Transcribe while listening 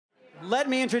let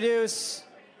me introduce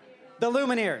the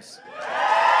Lumineers.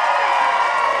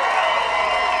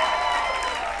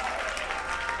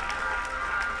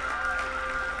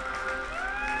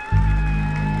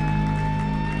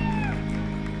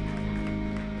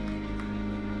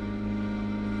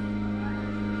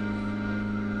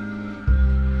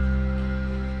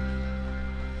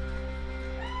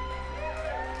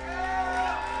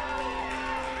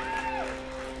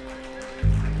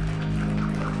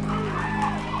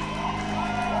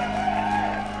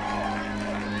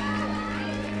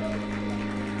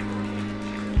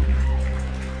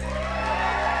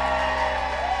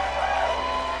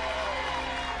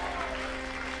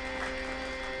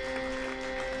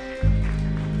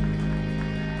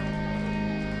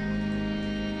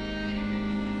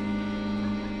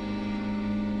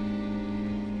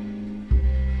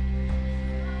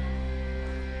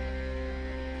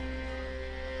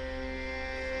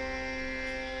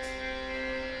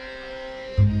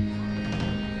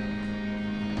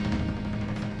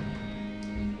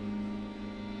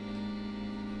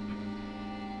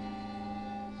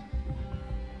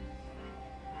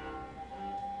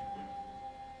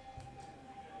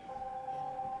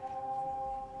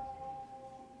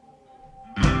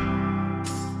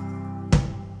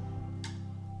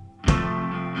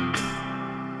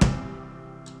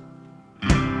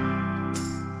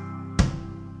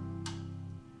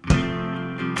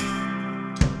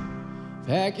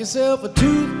 Pack yourself a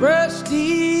toothbrush,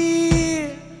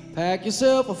 dear. Pack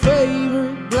yourself a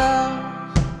favorite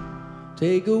blouse.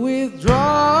 Take a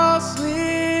withdrawal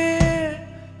slip.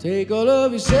 Take all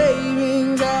of your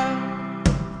savings out.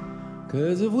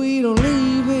 'Cause if we don't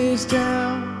leave this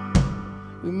town,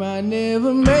 we might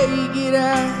never make it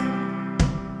out.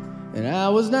 And I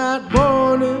was not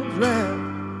born to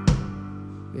drown.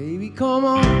 Baby, come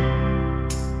on.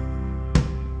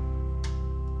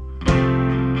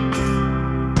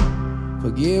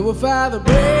 Forget what Father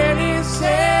Brady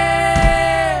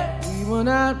said. We were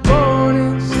not born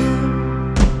in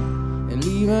sin. And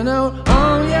leave a note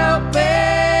on your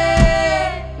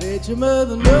bed. Let your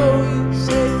mother know you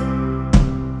said.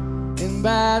 And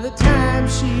by the time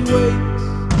she wakes,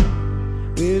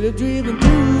 we'll have driven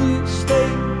through this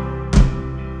state.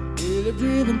 We'll have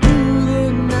driven through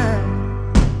the night.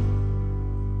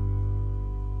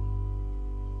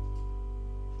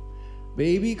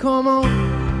 Baby, come on.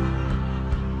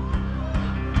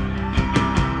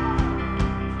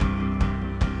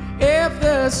 If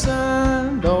the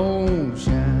sun don't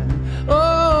shine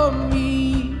on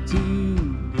me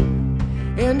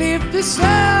today, and if the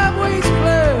subway's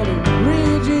flooded,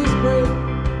 bridges break,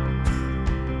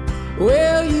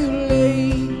 will you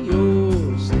lay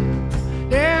yourself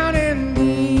down and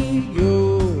dig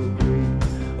your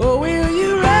grave, or will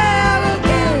you rail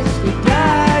against the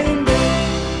dying day?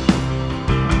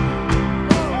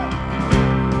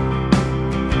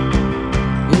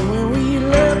 And when we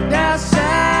looked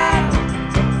outside,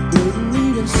 couldn't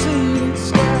even see the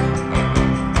sky.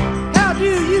 How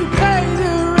do you pay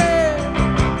the rent?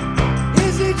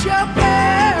 Is it your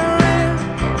parent,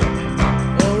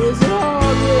 or is it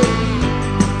already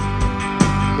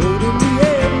out in the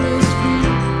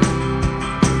atmosphere?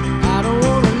 I don't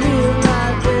wanna live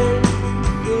like that.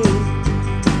 Yeah.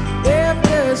 If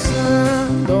the sun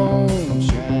don't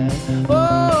shine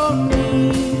on me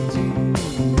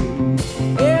today,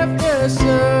 if the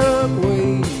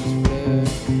subway's flood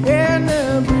and the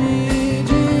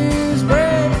bridges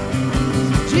break,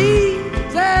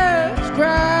 Jesus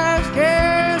Christ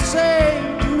can save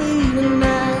me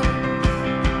tonight.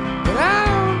 But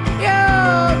on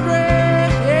your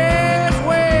dress, yes,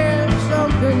 wear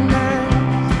something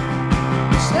nice.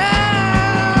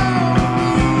 Side on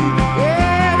me,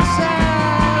 yeah,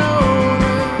 side on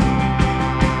me.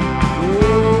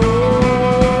 Oh,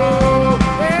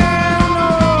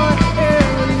 Illinois,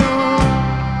 Illinois.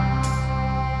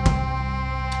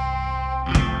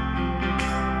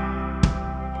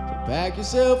 Pack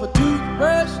yourself a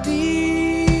toothbrush,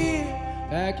 dear.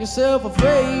 Pack yourself a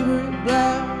favorite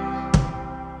blouse.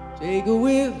 Take a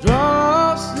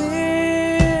withdrawal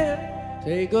slip.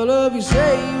 Take all of your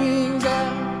savings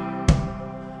out.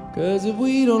 'Cause if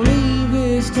we don't leave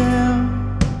this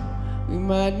town, we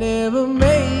might never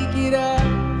make it out.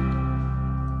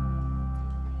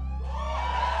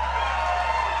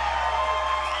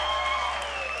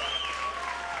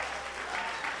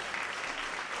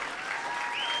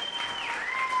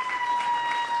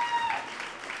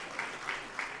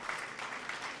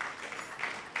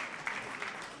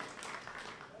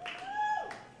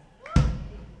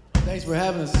 Thanks for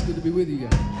having us. It's good to be with you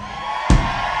guys.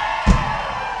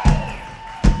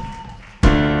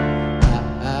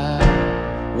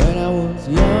 When I was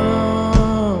young,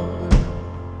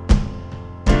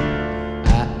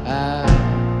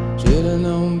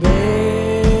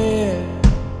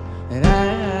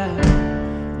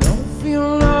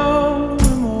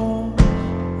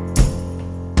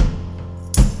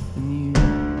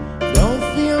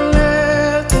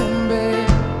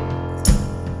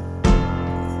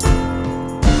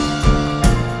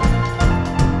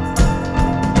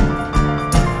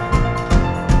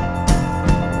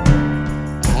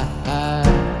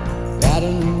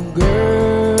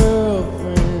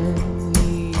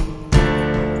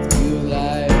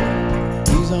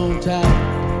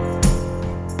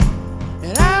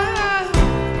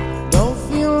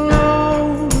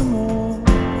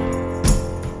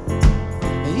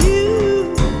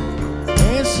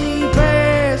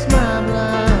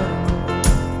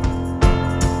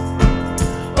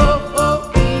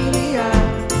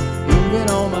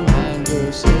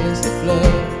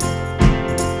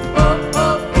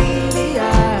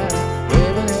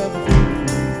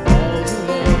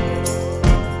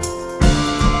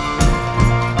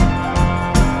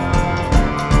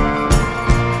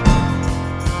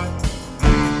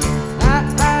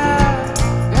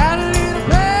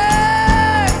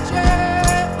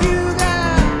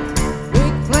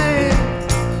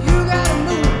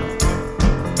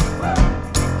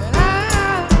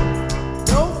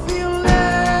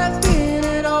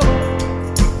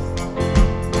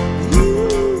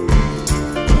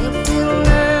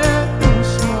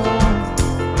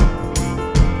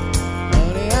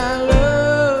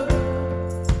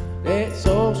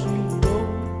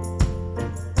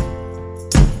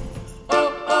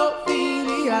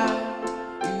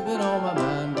 been on my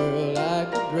mind, girl, like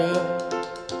a drug.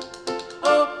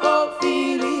 Oh,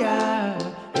 Ophelia,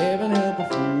 heaven help a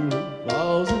fool who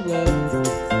falls in love.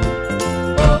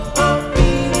 Oh,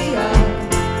 Ophelia,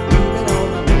 you've been on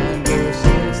my mind, girl,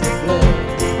 since the flood.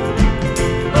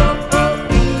 Oh,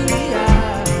 Ophelia,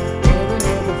 heaven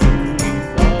help a fool who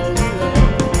falls in love.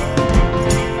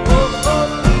 Oh,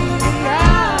 Ophelia,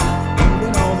 you've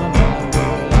been on my mind,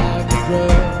 girl, like a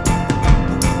drug.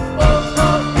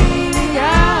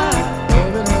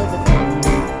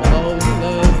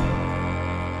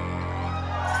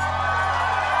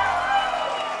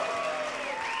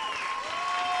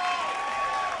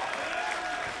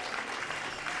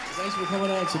 Thanks for coming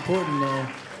out and supporting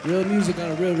real music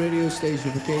on a real radio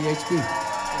station for KHP.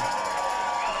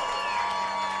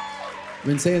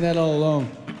 Been saying that all along.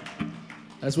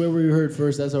 That's where we were heard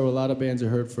first. That's how a lot of bands are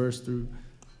heard first, through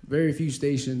very few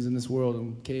stations in this world,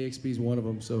 and KXP is one of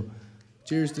them. So,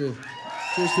 cheers to a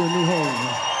new home.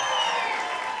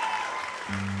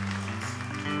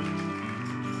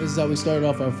 This is how we started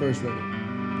off our first record.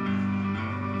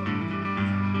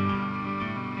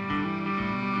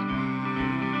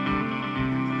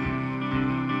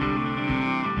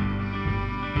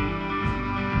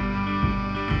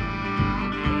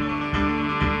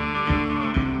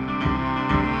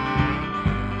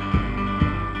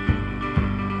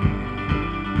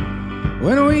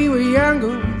 When we were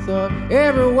younger, we thought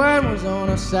everyone was on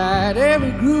our side, and we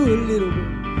grew a little bit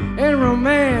and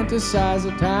romanticized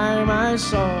the time I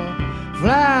saw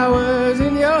flowers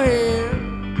in your hair.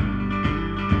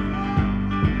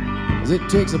 'Cause it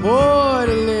takes a boy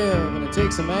to live, and it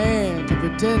takes a man to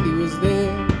pretend he was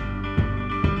there.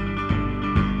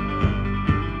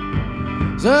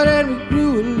 So then we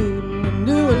grew a little and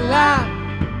knew a lot,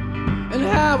 and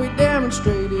how we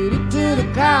demonstrated it to the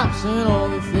cops, and all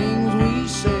the things we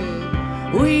said.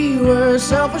 We were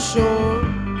self-assured.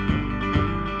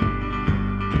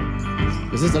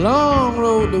 'Cause it's a long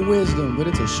road to wisdom, but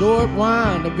it's a short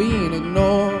one to being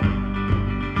ignored.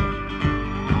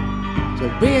 So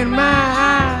be in my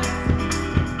eyes,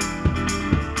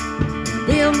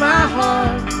 be in my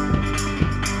heart,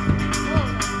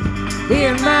 be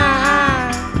in my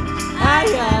eyes,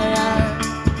 aye, aye, aye,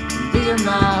 be in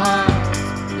my heart.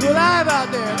 You alive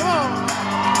out there, come on.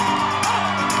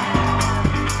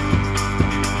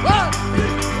 Whoa.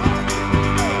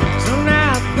 So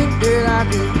now I think that I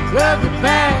could love you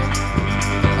back,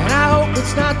 and I hope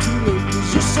it's not too late, 'cause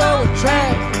you're so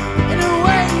attractive, and the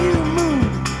way you move,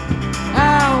 I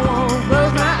won't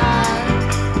close my eyes.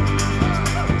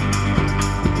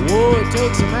 Whoa, it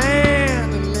takes a man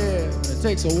to live, and it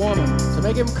takes a woman to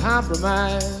make him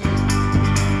compromise.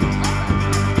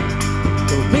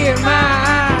 So be in my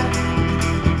eyes,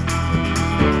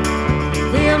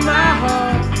 be in my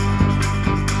heart,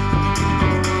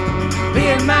 be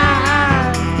in my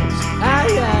eyes,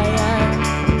 aye, aye, aye,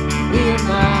 be in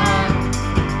my eyes.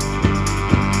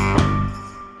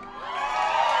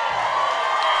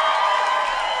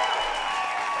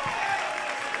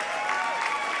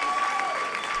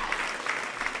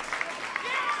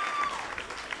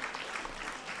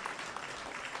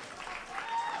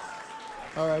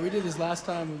 All right, we did this last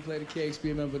time we played a KXP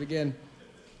event, but again,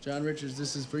 John Richards,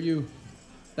 this is for you.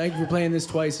 Thank you for playing this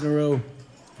twice in a row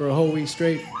for a whole week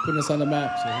straight, putting us on the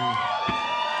map. So here.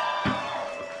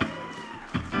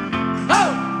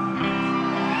 Oh!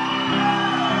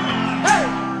 Hey!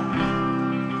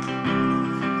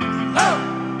 Oh!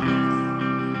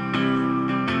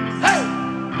 Hey!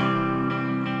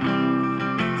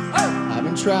 Oh! I've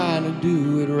been trying to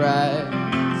do it right.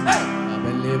 Hey! I've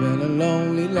been living a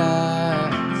lonely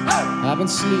life. Hey! I've been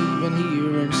sleeping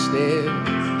here instead.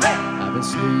 Hey! I've been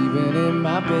sleeping in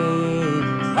my bed.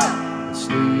 Hey!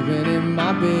 Sleeping in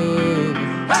my bed.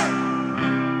 Hey!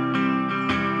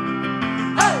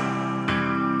 Hey!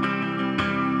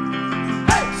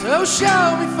 Hey! So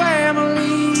show me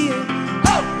family,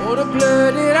 oh, or the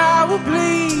blood that I will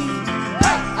bleed.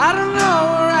 Hey! I don't know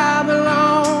where I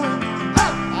belong.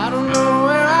 Hey! I don't know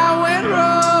where I went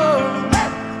wrong. Hey!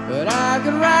 But I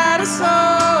could write a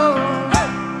song. Hey!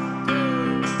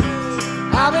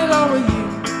 I belong with you,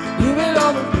 you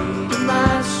belong with me, you're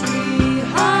my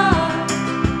sweetheart.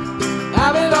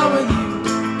 I belong with you,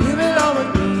 you belong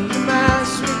with me, you're my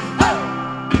sweetheart.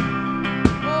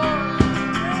 Oh.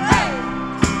 Hey.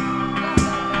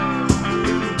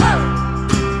 Oh.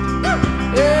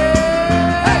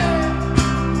 Yeah. Hey.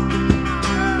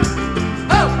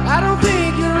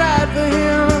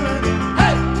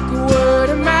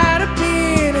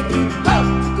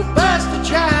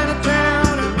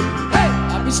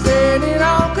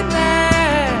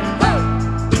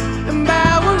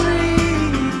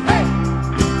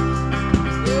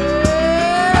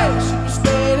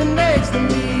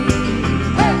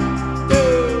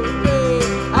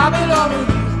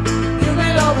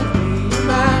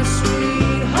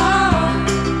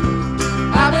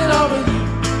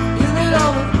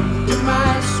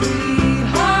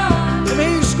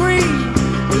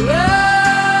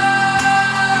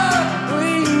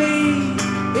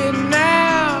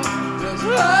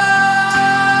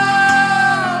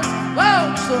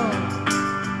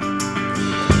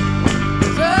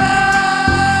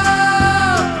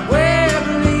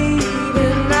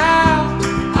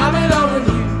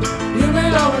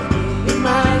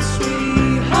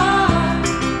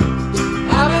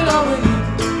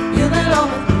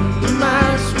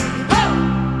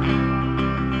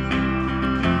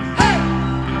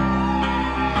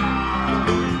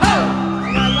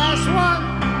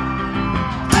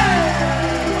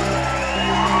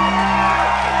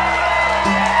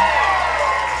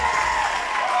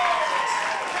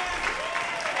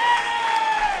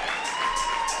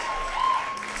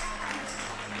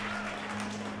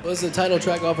 Well, it's the title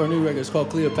track off our new record. It's called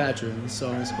Cleopatra, and this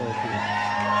song is called Cleopatra.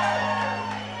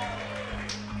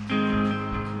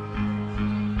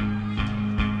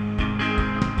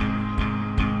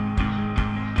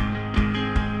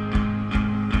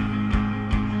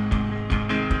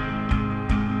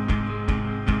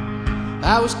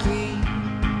 I was Cleopatra,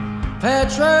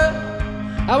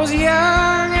 I was young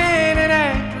and an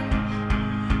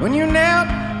actress when you knelt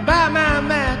by my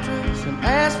mattress and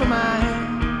asked for my hand.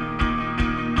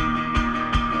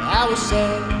 I was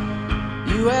sad,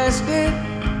 you asked it,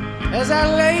 as I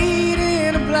laid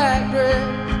in a black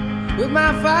dress with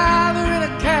my father in a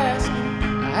casket.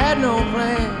 I had no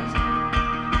plans,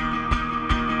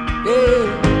 yeah.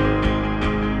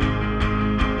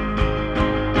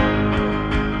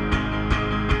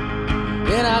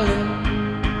 Then I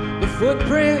left the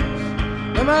footprints,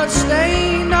 the mud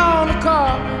stained on the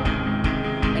carpet,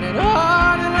 and it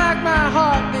hardened like my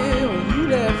heart did when you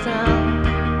left town.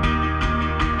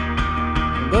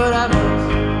 But I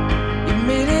must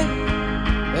admit it,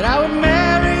 that I would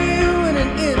marry you in an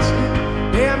instant.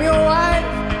 Damn your wife,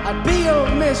 I'd be your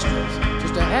mistress,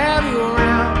 just to have you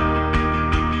around.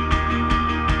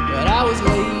 But I was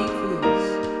late for this,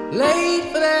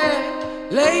 late for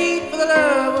that, late for the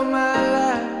love of my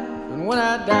life. And when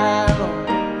I die alone,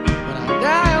 when I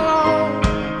die alone,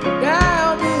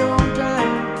 I'll be on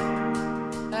time.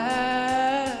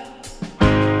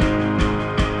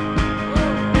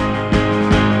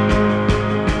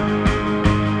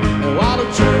 And while the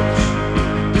church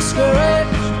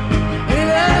discouraged any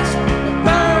lust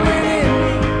burning in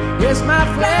me, yes, my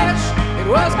flesh, it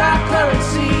was my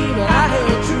currency, but I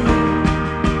held true.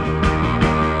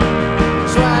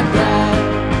 So I drive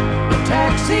a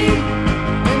taxi,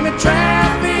 and the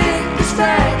traffic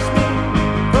distracts me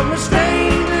from the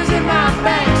strangers in my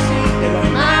backseat. They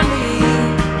remind me of you.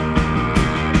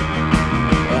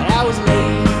 But I was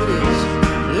late for this,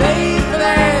 late for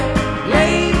that,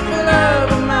 late for the love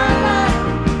of my life.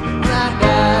 When I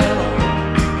die alone,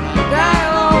 when I die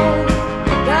alone,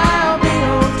 I'll be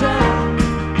on time.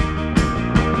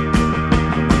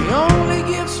 The only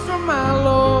gifts from my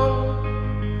Lord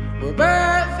were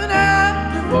birth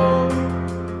and divorce.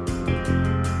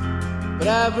 But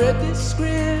I've read this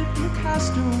script and the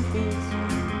costume fits,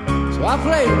 so I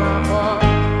played my part.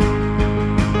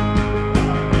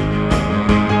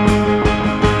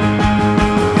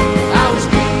 I was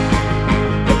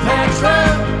Cleopatra,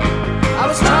 I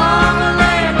was taller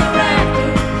than the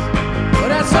rafters, but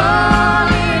that's all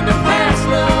in the past,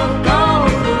 love, gone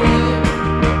with the wind.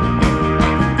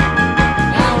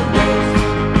 Now I'm dressed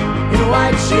in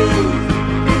white shoes,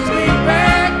 brings me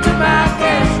back to my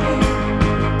guest room.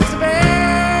 It's a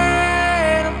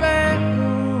bed, a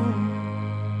bedroom,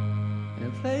 and a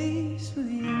place for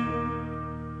you.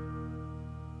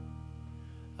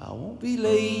 I won't be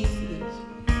late for this,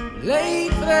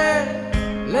 late for that,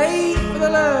 late for the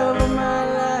love of my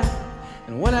life.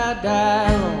 And when I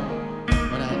die alone,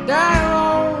 when I die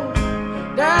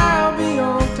alone, I'll be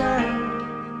on time.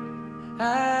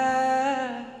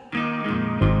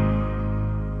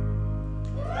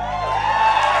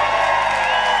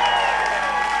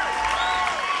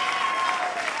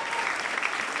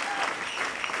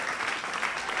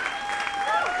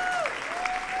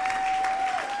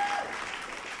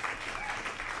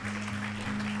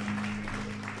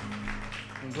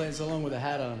 I'm playing so long with a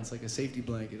hat on, it's like a safety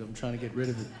blanket. I'm trying to get rid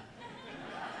of it.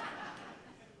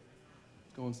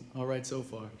 Going all right so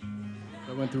far.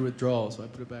 I went through withdrawal, so I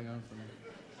put it back on for now.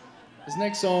 This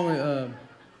next song,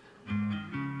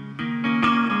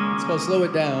 it's called Slow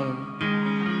It Down.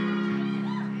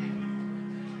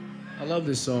 I love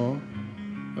this song.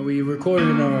 And we recorded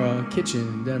it in our kitchen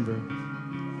in Denver.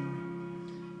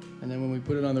 And then when we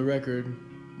put it on the record,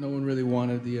 no one really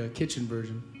wanted the kitchen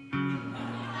version.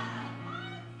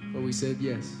 But we said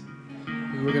yes.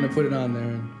 We were gonna put it on there,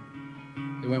 and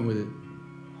they went with it.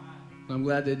 And I'm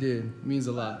glad they did. It means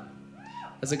a lot.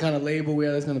 That's the kind of label we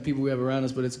have, that's the kind of people we have around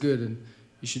us, but it's good, and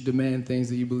you should demand things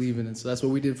that you believe in. And so that's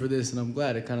what we did for this, and I'm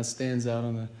glad it kind of stands out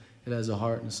on it has a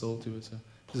heart and a soul to it, so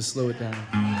just slow it down.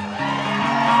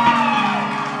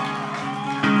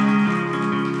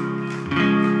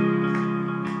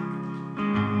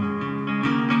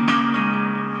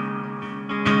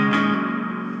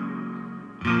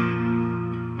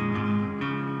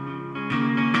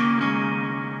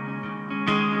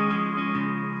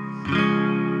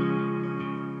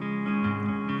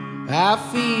 I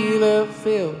feel the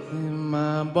filth in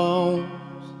my bones,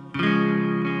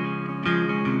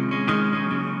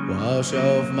 wash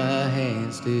off my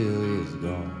hands till it's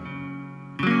gone.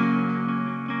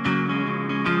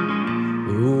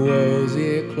 The walls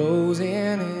are closing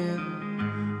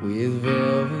in with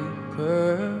velvet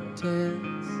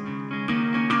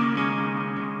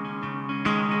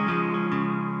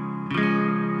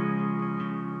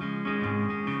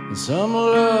and some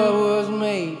love was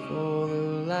made for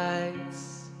the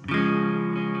lights.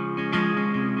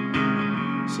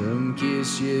 Some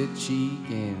kiss your cheek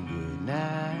and good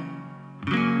night.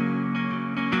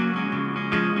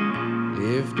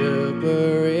 Lift up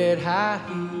a red high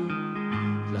heel,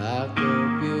 lock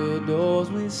up your doors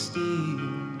with steel.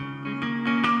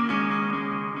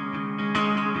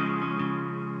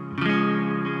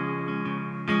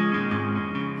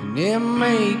 And they're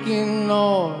making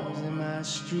noise in my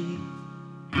street.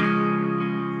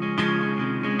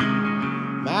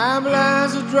 My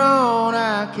blinds are drawn,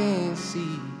 I can't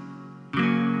see.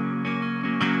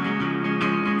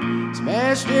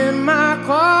 Smashed in my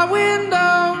car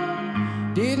window,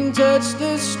 didn't touch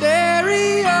the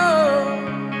stereo.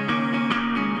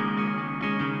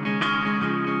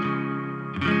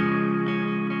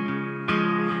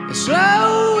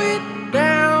 Slow it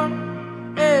down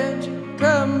and you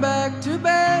come back to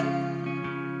bed.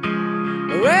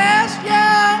 Rest your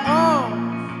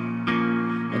arms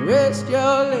and rest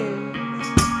your legs.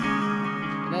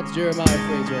 And that's Jeremiah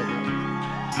Fades right there.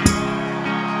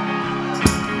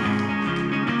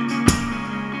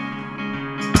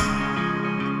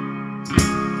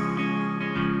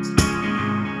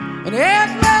 And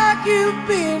act like you've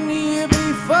been here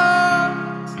before.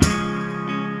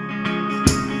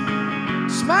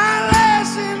 My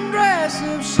last and dress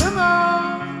of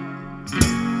summer.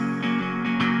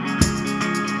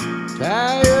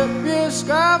 Tie up your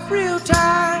scarf real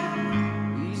tight.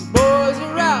 These boys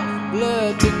are out for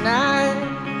blood tonight.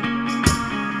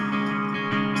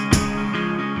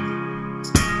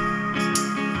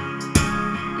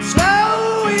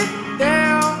 Slow it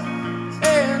down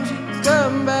and you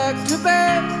come back to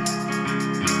bed.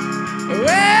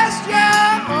 Rest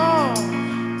your arms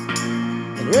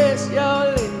and rest your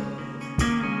legs.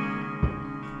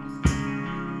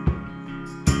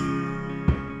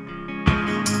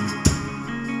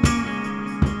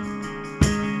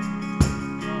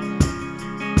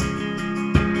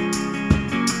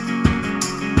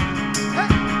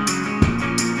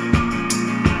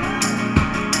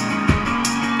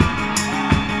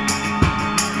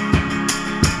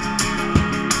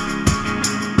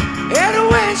 And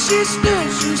when she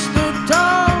stood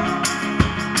tall.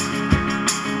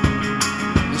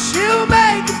 She'll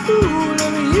make a fool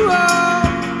of you all.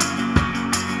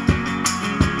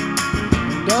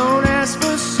 Don't ask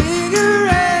for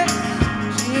cigarettes,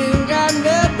 she ain't got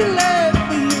nothing left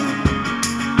for you.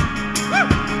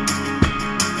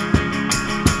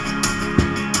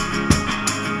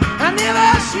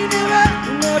 She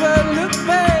never looked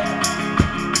back.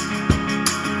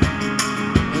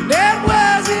 And that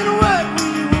wasn't what we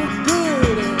were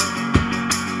good at.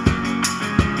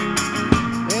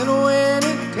 And when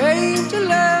it came to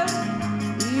love,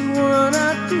 we were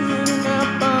not good enough.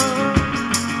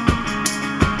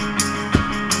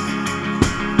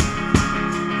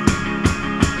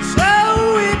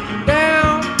 Slow it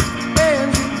down and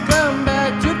you come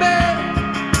back to bed.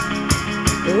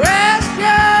 Rest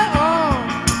your arm,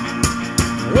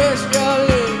 rest your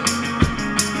leg.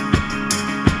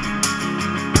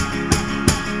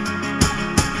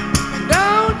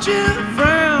 Don't you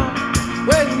frown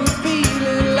when you're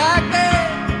feeling like that.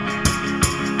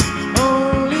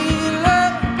 Only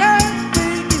love can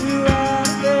take you out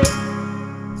of there.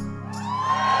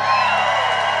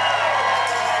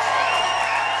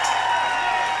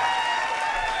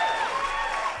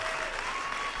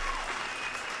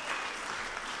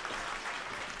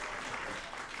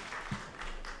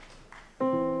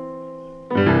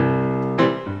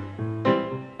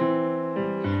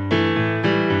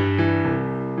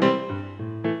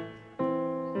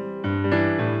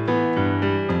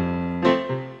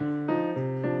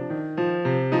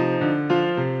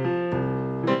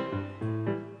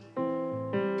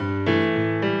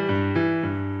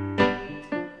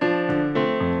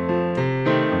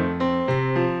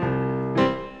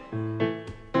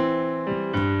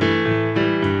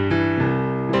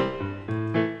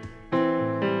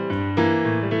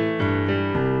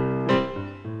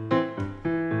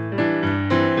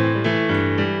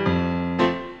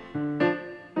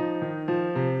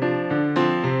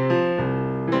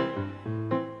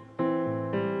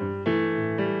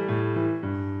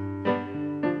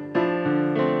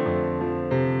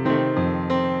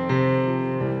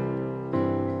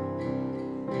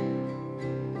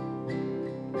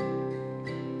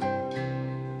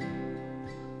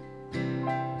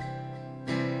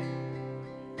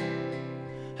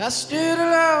 I stood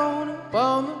alone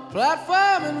upon the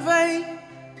platform in vain.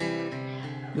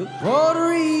 The Puerto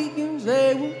Ricans,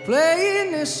 they were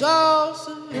playing their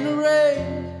salsa in the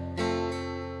rain,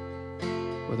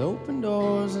 with open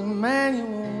doors and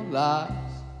manual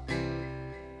locks.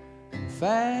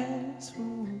 fast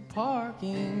food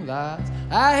parking lots.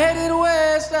 I headed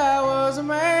west, I was a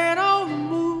man on the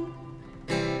move.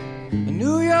 And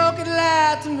New York had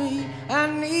lied to me, I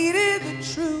needed the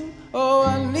truth. Oh,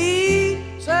 I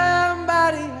need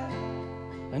somebody,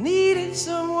 I needed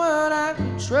someone I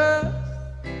could trust.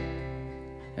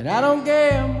 And I don't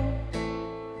gamble,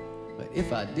 but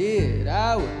if I did,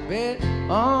 I would bet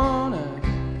on her.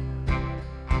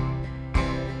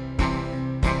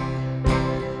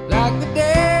 Like the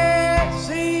Dead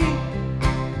Sea,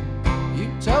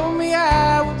 you told me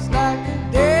I was like the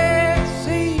Dead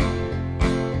Sea.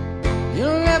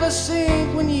 You'll never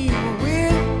sink when you were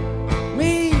with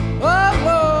me. Oh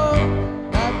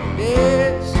Lord, like the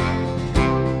Dead Sea.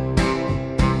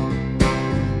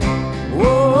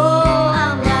 Whoa,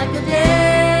 I'm like the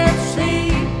Dead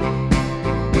Sea.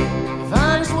 The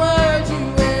finest words you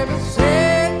ever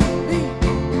said to me.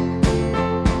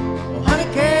 Oh honey,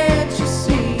 can't you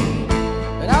see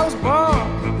that I was born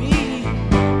to be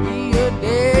a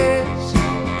Dead Sea?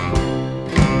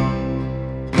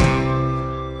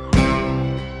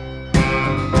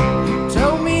 You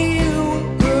told me you were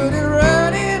good at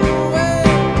running away.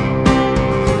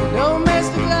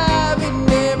 Domestic life, it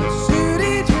never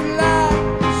suited you like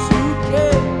a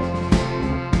suitcase.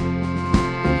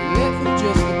 You left with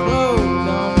just the clothes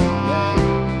on your back.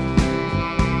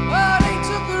 Oh, they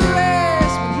took a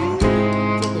rest when you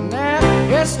took a nap.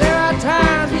 Yes, there are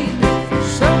times we live for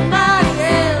somebody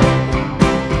else.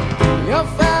 Your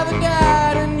father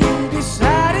died and you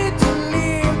decided to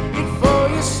live it for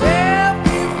yourself.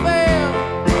 You failed,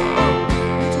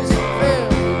 just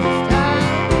failed this time.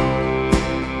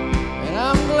 And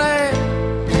I'm glad,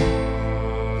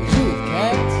 'cause you with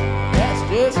cats, that's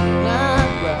just not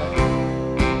right.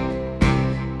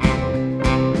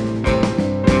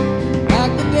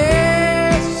 Like the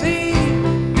Dead Sea,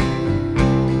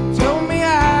 told me I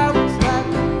was like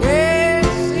the Dead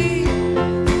Sea.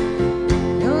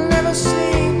 You'll never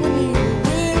sink when you were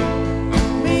with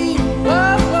me.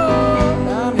 Oh Lord,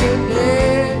 I'm your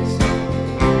Dead Sea.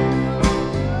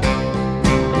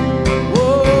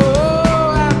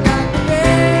 Whoa, I'm like the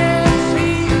Dead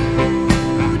Sea.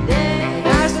 The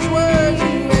nicest words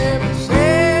you ever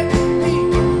said to me.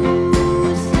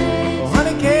 Oh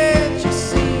honey, can't you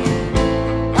see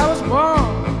I was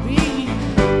born to be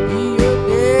your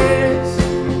Dead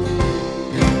Sea?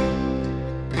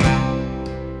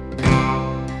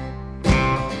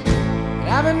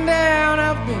 I've been down,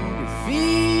 I've been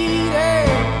defeated.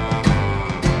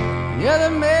 You're the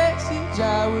message I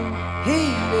would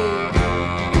heed it.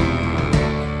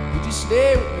 Would you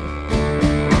stay with me?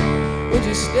 Would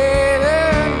you stay the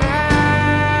night?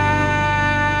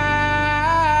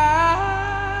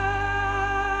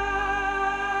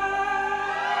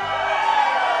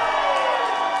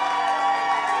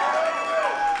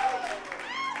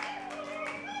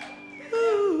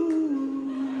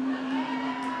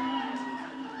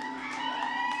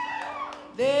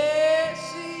 Dead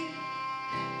Sea,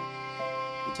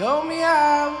 you told me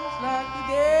I was like the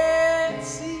Dead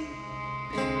Sea.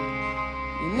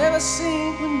 You never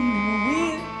sink when you were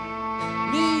with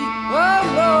me. Oh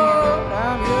Lord,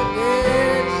 I'm your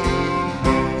Dead Sea.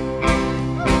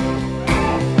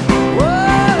 Whoa,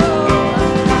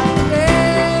 I'm like the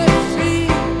Dead Sea.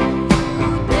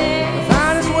 The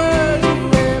finest words you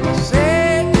ever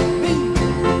said to me.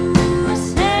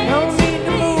 No need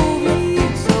to move your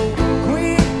feet so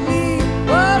quickly.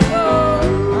 Oh Lord,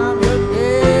 I'm your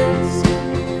Dead Sea.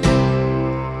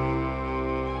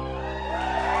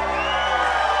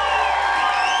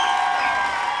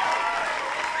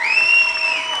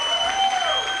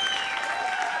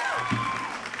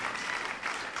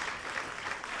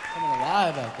 Coming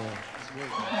alive out there. It's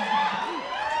great.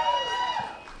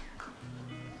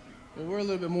 Well, we're a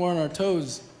little bit more on our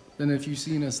toes than if you've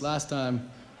seen us last time.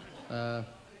 A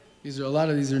lot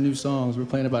of these are new songs. We're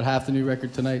playing about half the new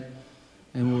record tonight,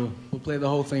 and we'll play the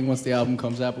whole thing once the album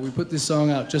comes out. But we put this song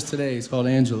out just today. It's called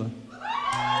Angela.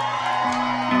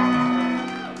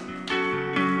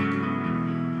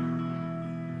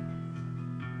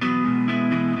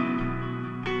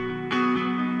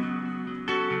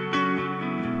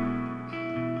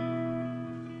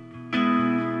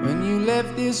 When you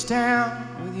left this town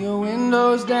with your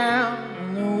windows down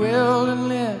and the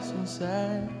wilderness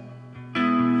inside,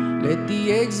 let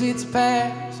the exits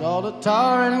pass, all the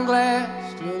tar and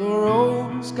glass to the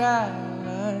road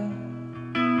skyline.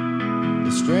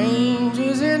 The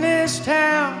strangers in this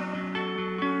town,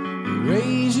 they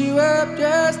raise you up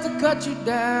just to cut you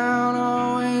down.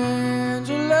 Oh,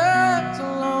 Angela, it's a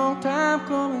long time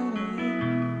coming.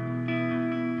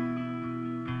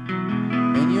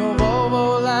 And your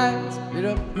Volvo lights lit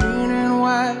up green and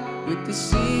white with the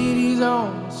cities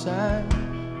on the side.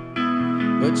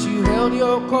 But you held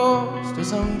your course to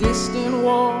some distant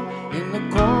war in the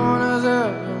corners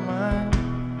of your mind.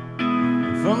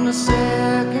 From the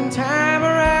second time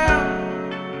around,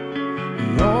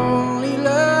 the only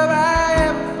love I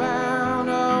ever found.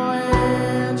 Oh,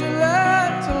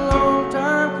 Angela, it's a long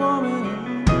time coming.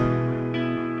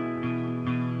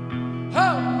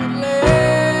 Oh,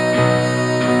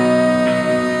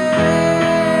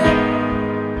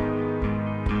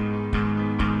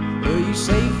 were you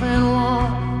safe and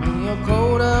warm in your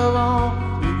coat of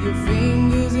arms with your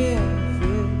fingers in the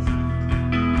fist?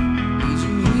 Did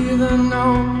you hear the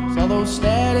notes, all those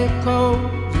static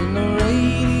codes in the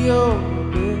radio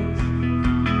abyss?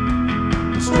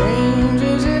 The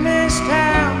strangers in this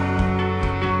town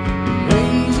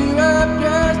raise you up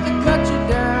just to cut you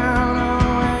down.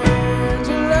 Oh,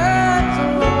 Angela, it's a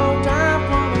long time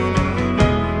coming.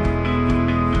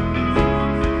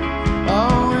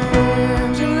 Oh,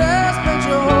 Angela, spent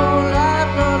your whole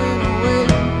life running away.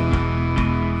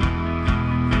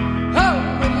 Oh,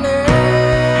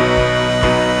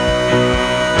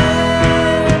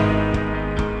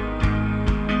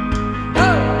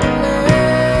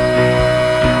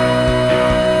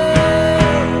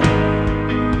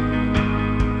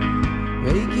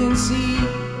 vacancy,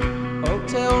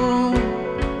 hotel room,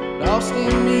 lost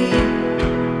in me,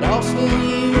 lost in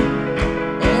you.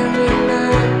 Angela,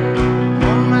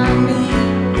 on my knee,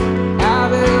 I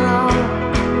belong,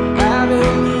 I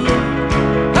believe.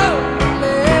 Oh,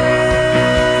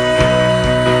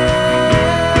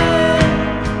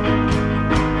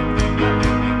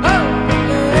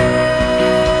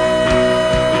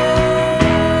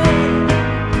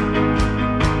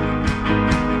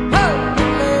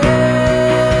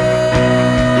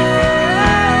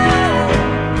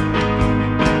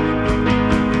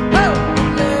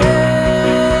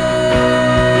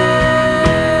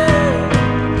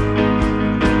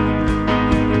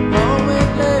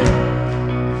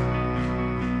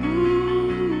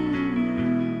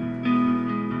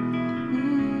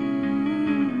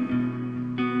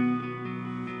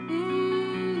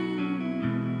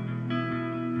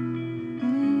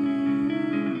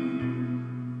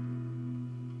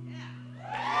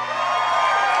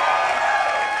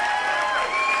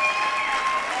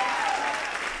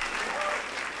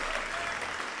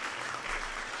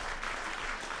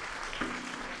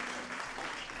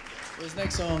 This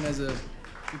next song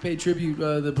we paid tribute,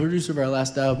 the producer of our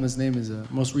last album, his name is,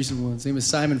 most recent one, his name is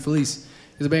Simon Felice. He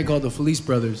has a band called the Felice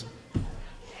Brothers.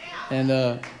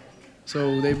 And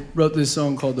so they wrote this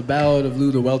song called The Ballad of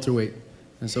Lou the Welterweight.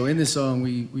 And so in this song,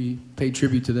 we paid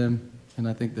tribute to them. And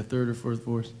I think the third or fourth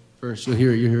verse, you'll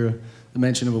hear the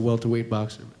mention of a welterweight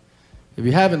boxer. If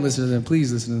you haven't listened to them,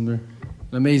 please listen to them. They're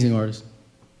an amazing artist.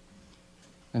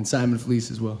 And Simon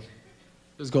Felice as well.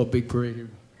 Let's go Big Parade here.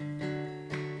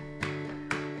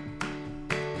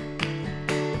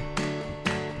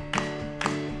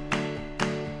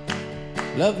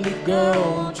 lovely girl,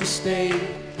 won't you stay?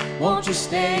 Won't you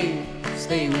stay?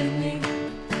 Stay with me.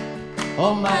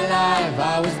 All my life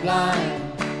I was blind,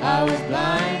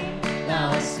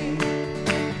 now I see.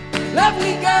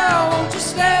 Lovely girl, won't you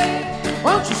stay?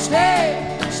 Won't you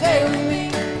stay? Stay with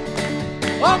me.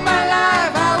 All my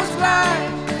life I was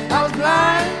blind,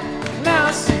 now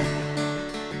I see.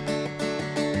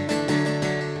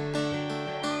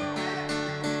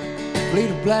 Fleet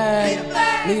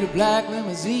of black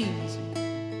limousines,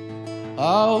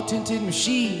 all tinted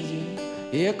machines.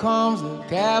 Here comes the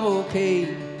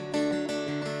cavalcade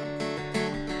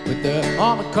with the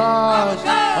armored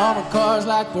cars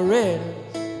like Berettas,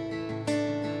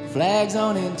 flags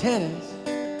on antennas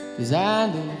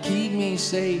designed to keep me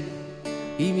safe.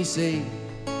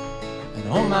 And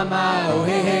on my mind, oh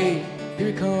hey hey, here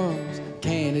he comes,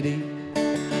 candidate,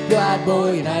 blue-eyed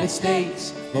boy, United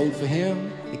States, vote for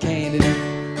him, the candidate.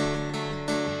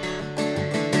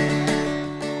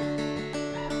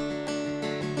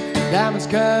 Diamonds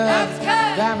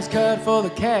cut for the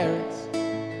carrots.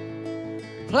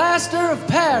 Plaster of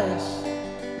Paris,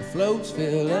 the floats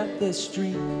fill up the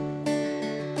street.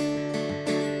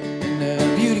 And the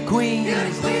beauty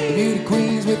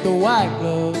queens with the white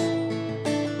gloves,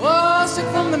 oh, sick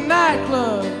from the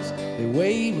nightclubs, they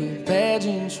wave with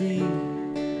pageantry.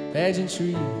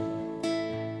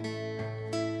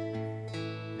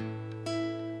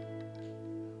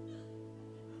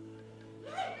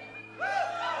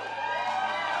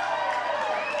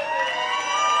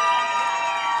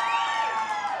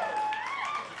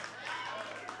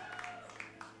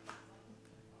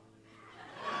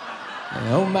 And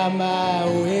oh my,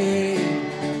 oh hey,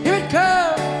 here it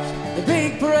comes, the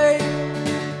big parade,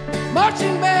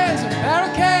 marching bands and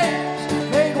barricades.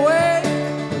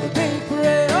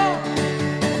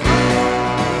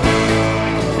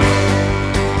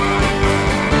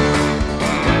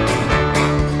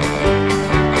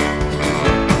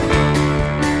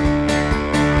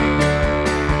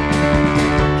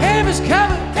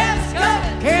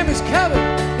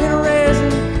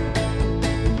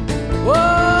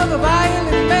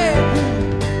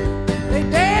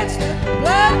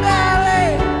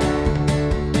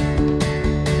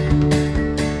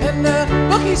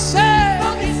 bookies say,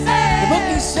 the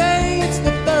bookies say it's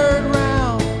the third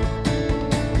round.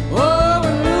 Oh,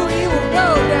 and Louis will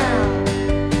go down.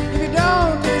 If you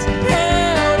don't, it's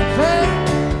hell to pay.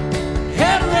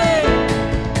 Hell to pay.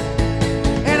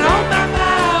 And on my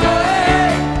way,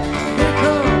 here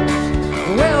comes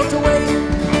the welterweight.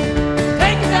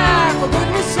 Take a dive, for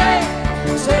goodness sake.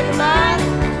 Say goodbye,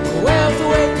 the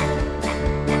welterweight.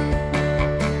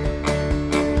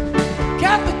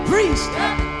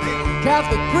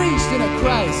 Catholic priest in a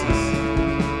crisis.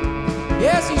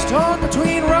 Yes, he's torn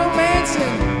between romance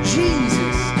and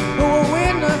Jesus, who will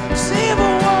win the Civil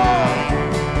War.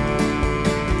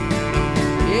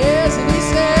 Yes, and he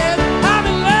said, I'm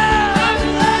in love, I'm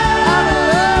in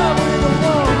love with a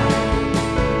woman.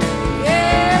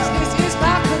 Yes, this is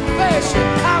my confession.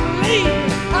 I'm leaving.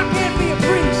 I can't be a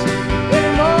priest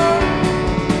anymore.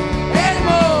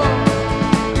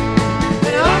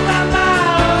 And on my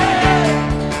mind,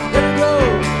 there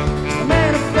goes a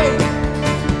man of faith.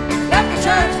 Left the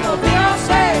church, no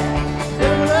fiancé.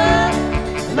 There goes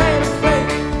a man of faith.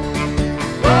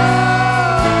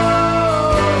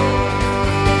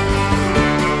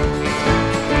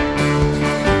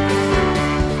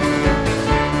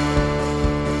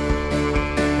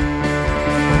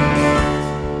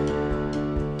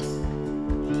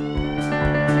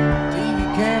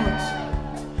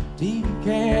 TV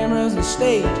cameras and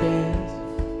stage hands,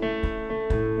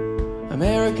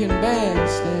 American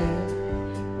bandstand,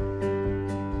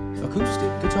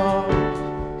 acoustic guitar,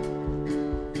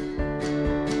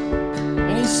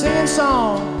 and he's singing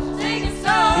songs.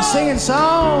 He's singing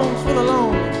songs for the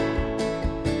lonely.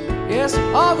 Yes,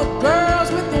 all the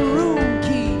girls with the room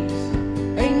keys,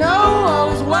 they know all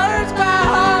his words by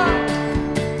heart,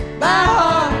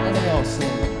 and they all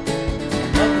sing.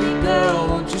 Lovely girl,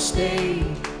 won't you stay?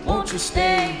 Won't you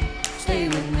stay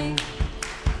with me?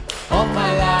 All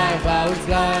my life I was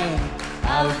blind,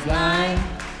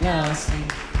 now I see.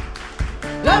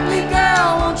 Lovely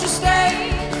girl, won't you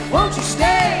stay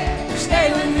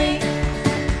with me?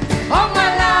 All my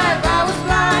life I was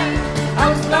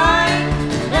blind,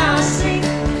 now I see.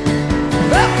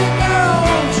 Lovely girl,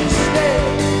 won't you stay?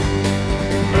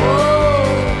 Whoa.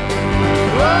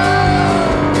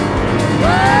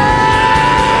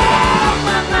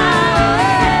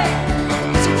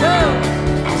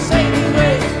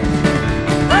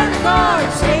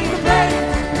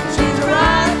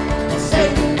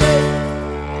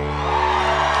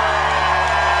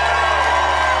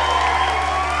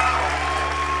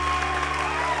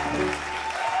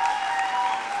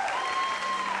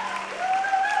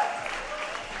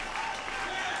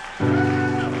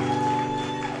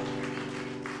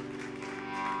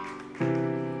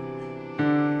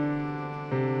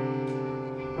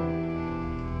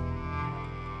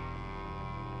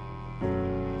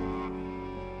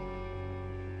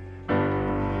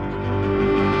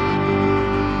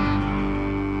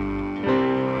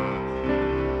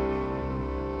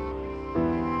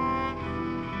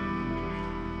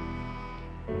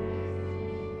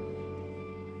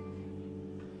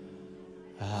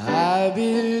 I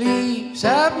believe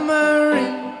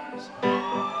submarines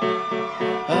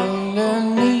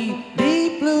underneath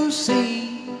deep blue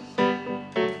seas.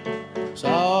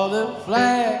 Saw the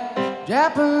flags,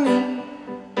 Japanese.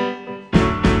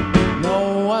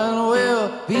 No one will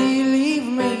believe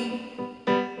me.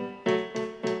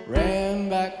 Ran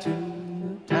back to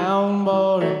the town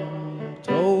border.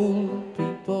 Told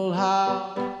people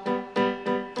how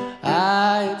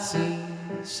I had seen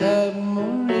the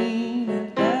submarine.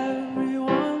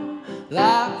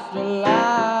 Laughed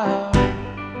aloud.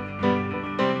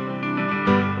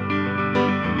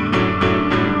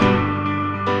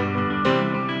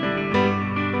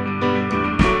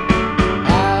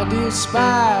 I did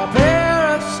spy a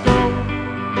periscope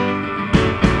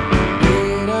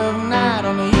dead of night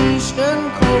on the eastern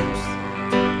coast.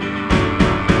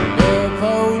 The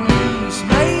police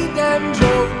made them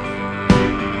joke.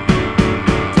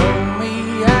 Told me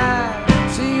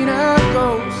I'd seen a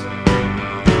ghost.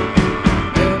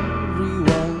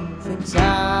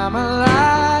 I'm a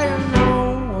liar, no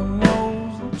one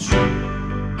knows the truth.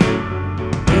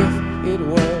 If it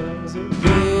was a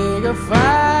bigger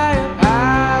fight,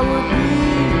 I would be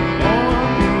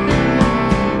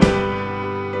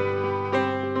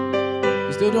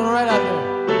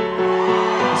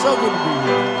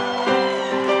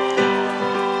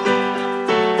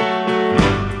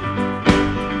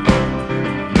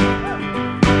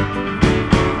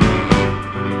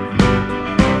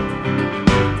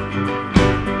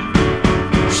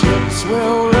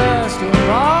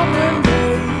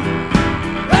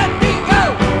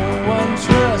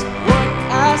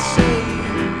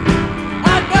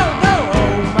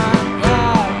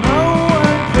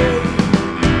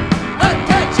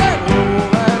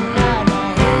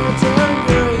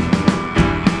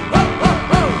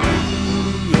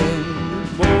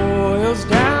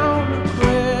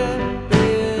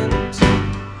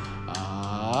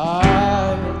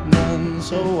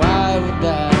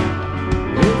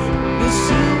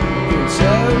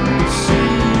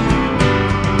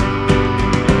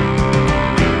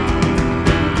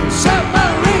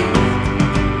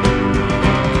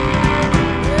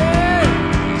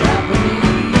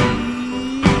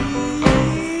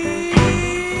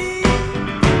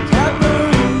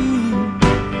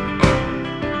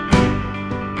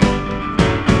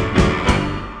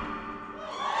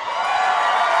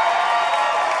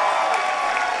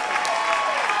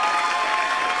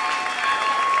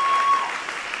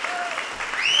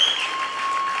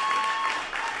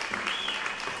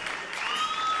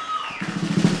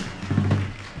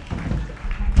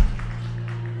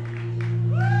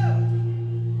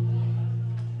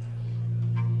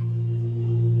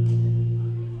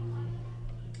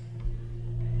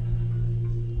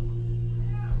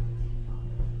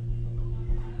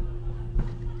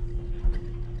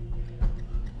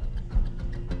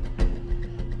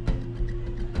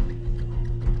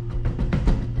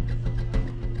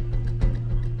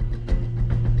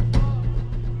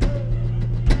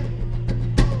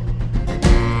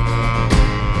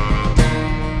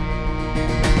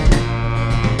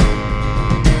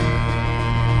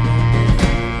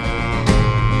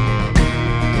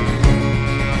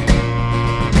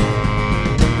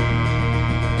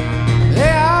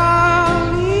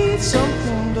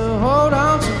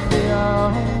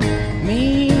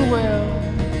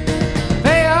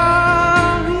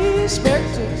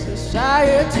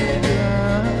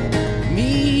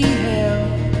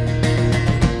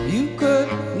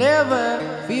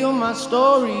feel my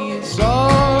story, it's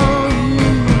all you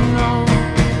know.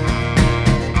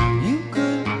 You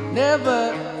could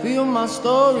never feel my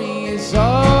story, it's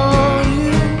all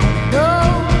you know.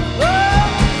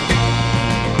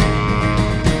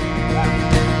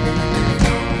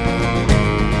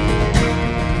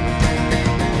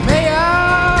 May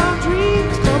our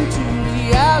dreams come to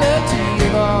reality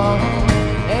if all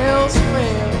else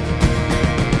fails.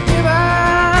 If I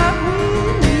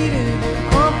needed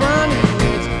company,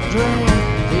 let's drink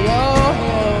your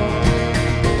help.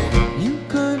 You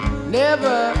could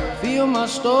never feel my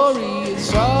story,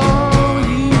 it's all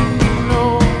you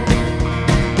know.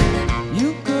 You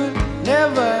could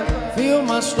never feel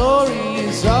my story,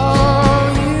 it's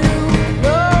all you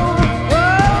know.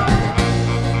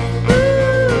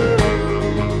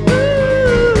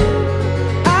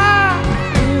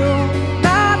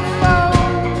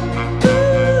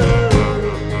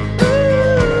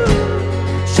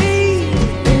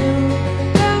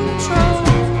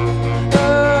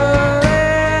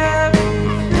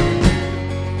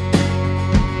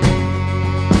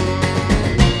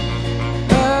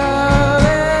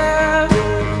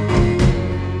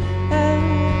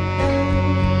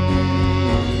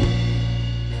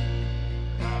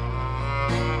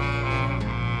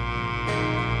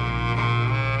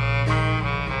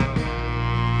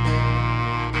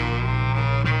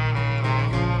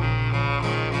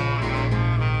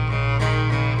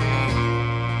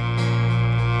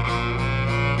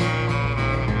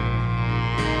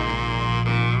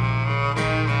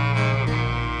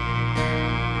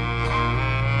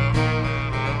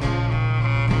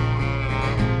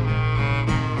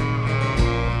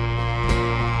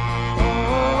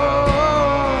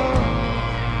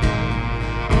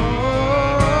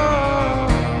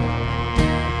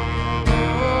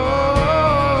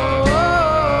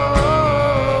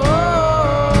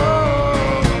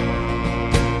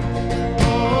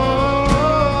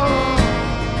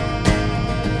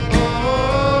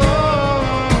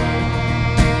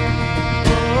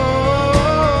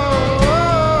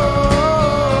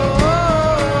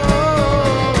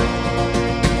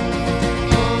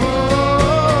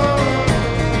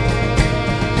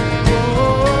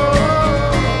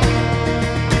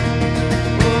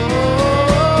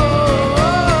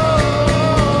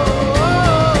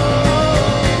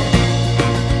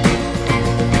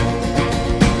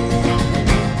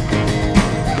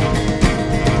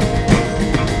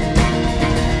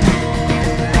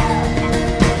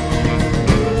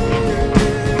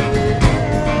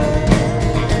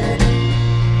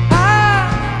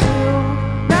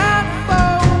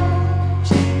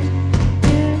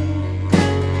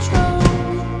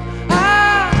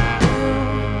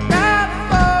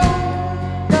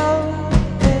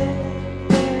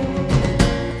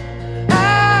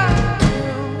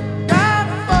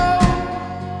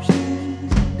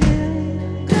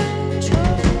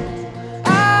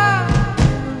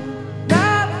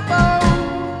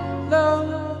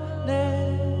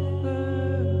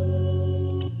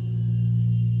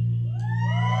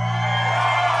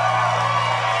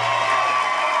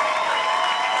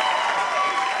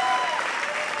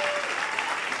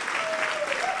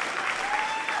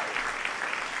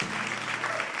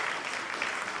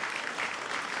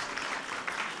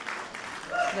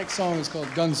 Next song is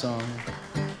called Gun Song.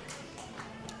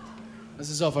 This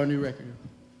is off our new record.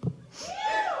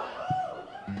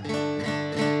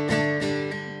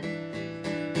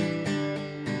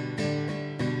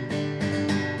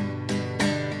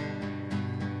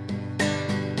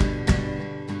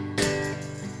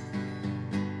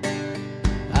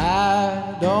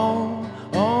 I don't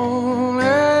own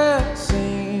a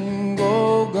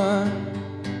single gun,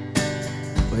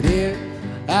 but if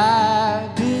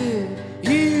I did,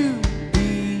 you'd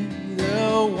be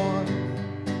the one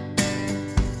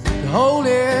to hold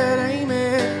it, aim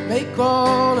it, make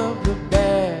all of the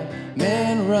bad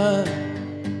men run.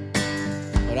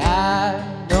 But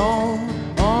I don't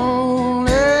own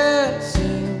a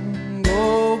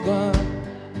single gun.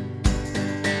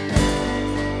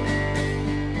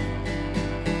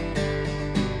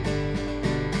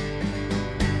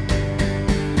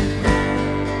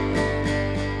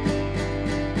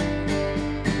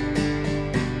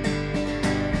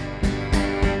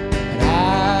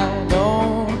 I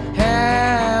don't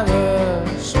have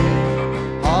a sweet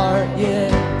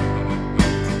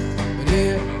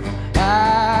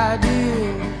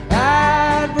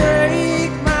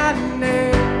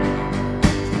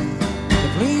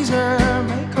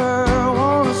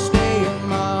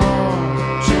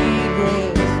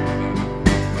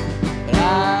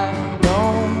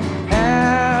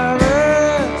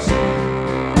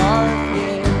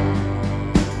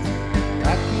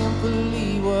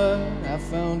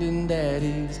found in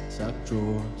Daddy's sock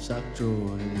drawer, sock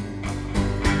drawer.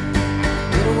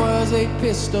 It was a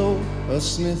pistol, a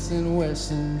Smith &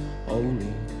 Wesson,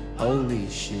 holy, holy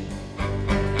shit. La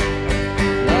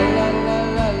la la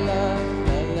la la,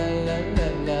 la la la la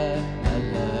la, la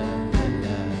la la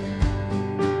la.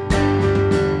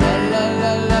 La la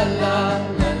la la la,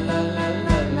 la la la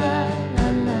la la, la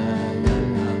la la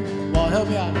la. Come on, help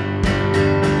me out.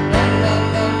 La la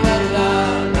la la la,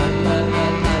 la la la la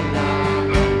la.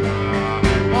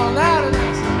 Come on, louder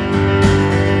now.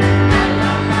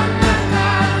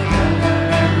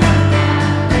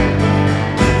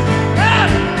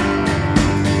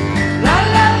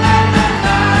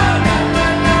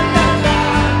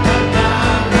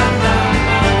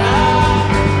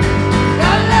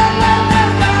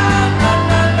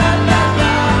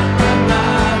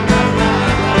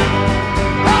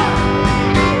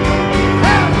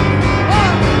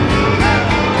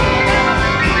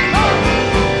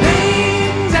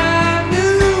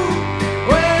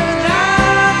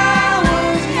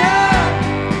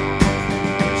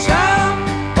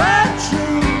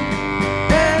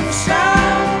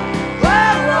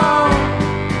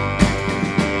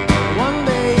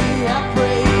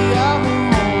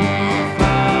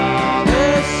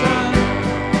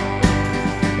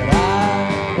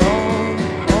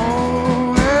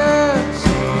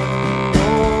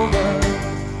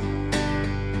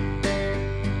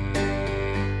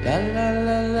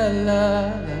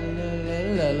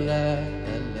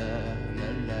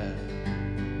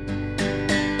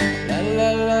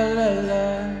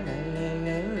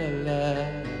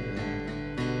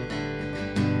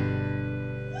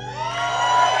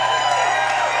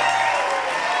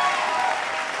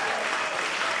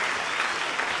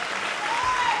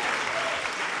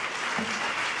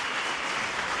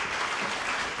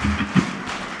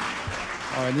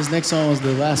 All right, this next song was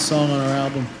the last song on our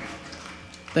album.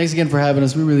 Thanks again for having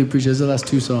us. We really appreciate it. It's the last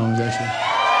two songs, actually.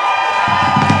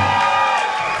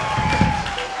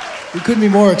 We couldn't be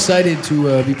more excited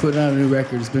to be putting out a new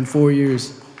record. It's been 4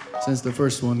 years since the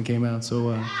first one came out,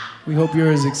 so we hope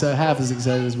you're half as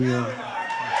excited as we are.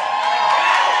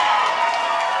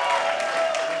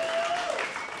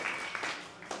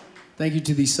 Thank you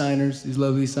to these signers, these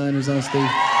lovely signers on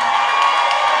stage.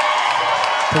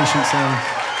 Patient signers.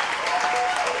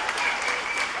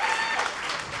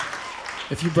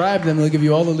 If you bribe them, they'll give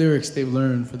you all the lyrics they've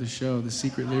learned for the show, the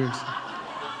secret lyrics.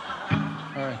 All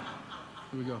right,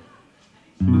 here we go.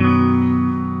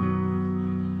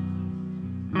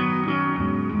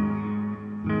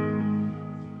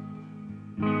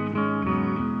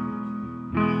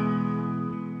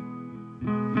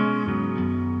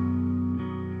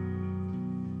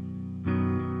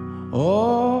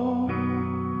 Oh,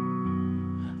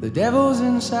 the devil's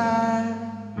inside.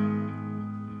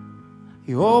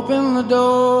 He opened the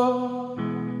door,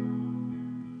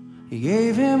 he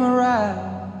gave him a ride.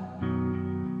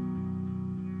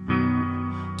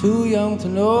 Too young to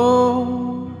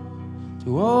know,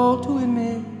 too old to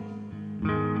admit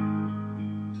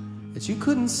that you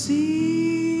couldn't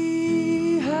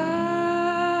see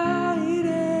how it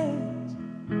is.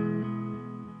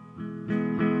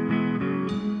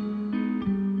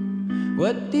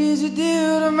 What did you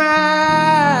do to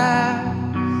my?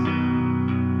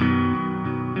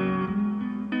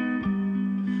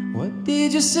 What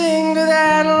did you sing to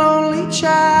that lonely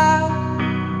child?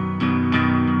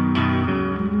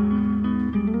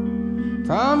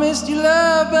 Promised you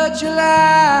love, but you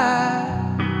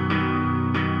lied.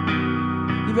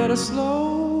 You better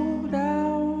slow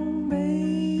down,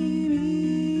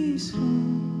 baby,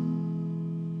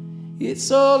 soon.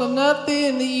 It's all or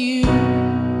nothing to you.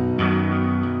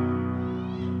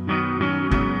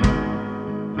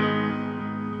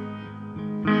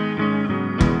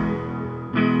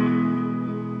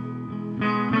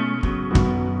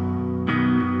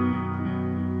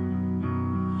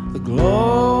 The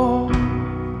glow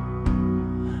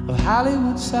of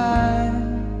Hollywood signs.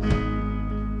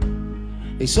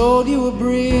 They sold you a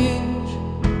bridge,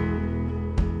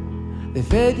 they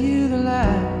fed you the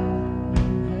lie.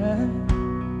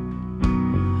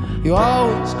 You're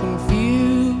always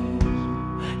confused,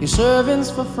 your servants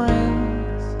for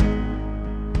friends,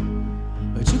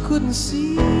 but you couldn't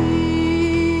see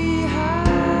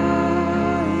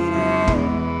how it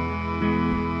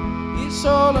is. It's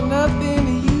all or nothing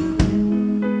to you.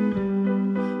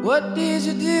 What did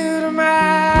you do to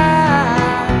mine?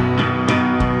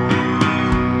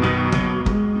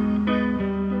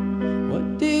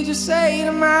 What did you say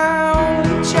to my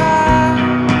only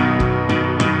child?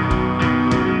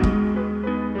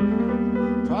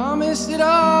 Promised it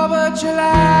all, but you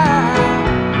lied.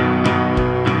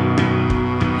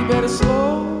 You better slow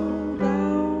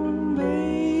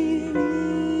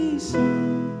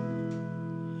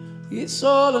It's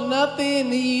all or nothing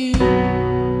to you.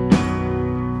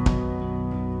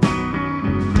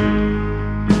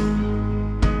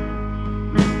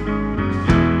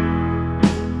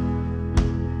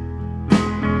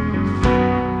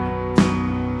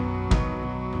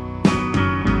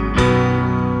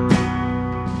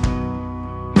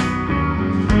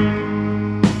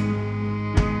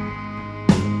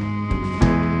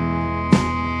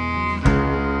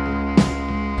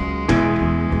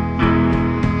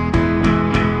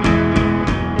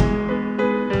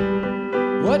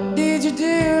 What did you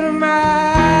do to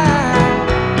mine?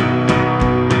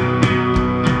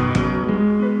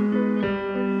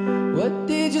 What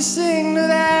did you sing to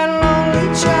that lonely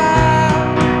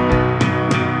child?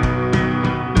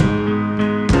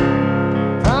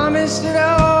 Promised it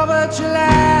all, but you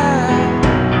lied.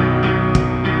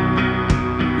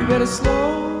 You better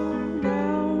slow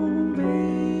down,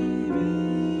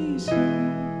 baby.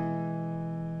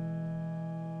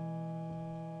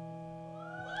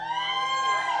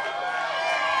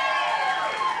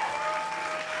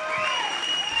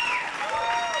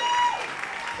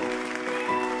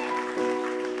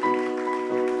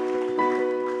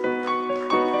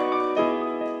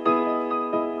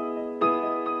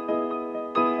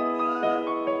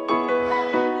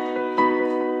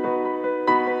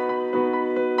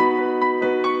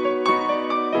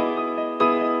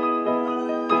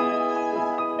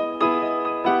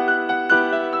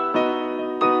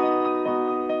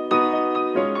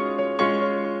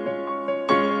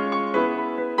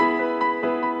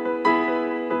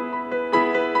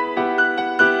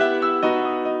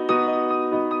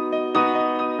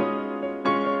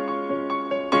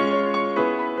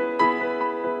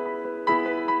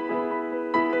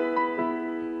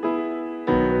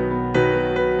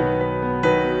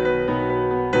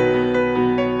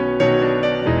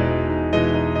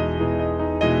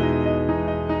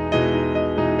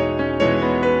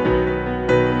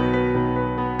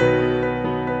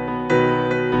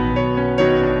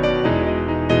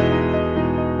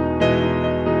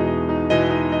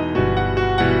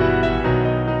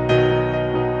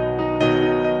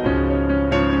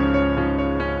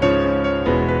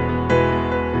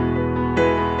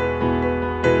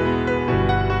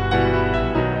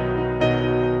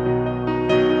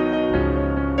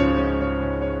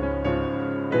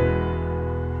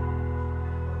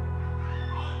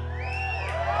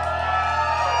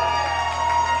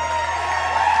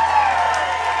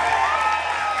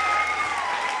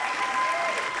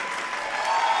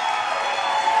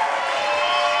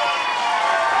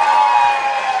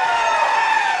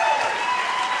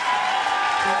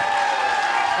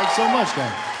 Thanks so much,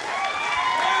 guys.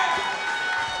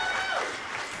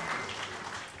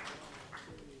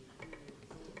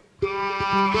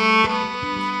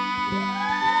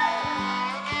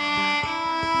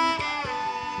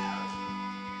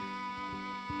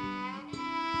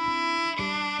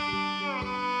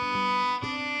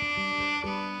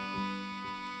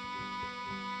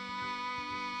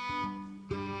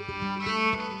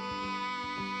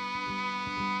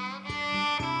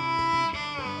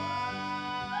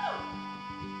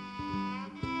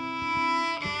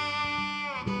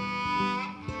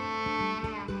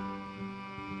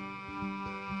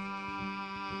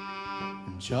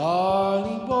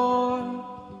 Charlie boy,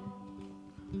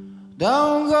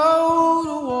 don't go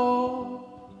to war.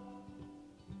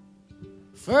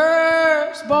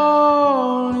 First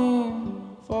born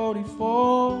in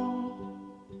 44,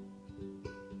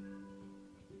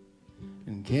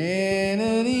 and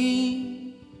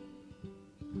Kennedy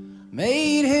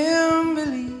made him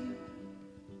believe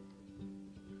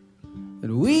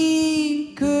that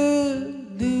we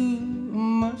could do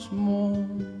much more.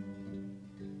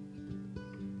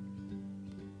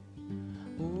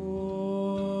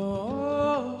 Oh,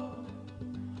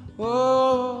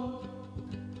 oh,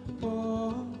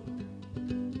 oh,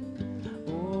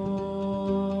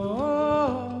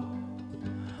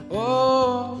 oh,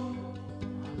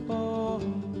 oh.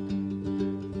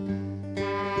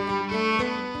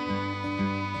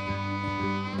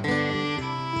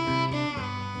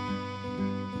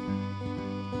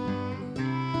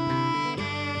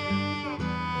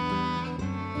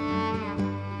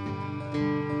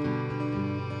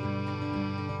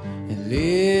 And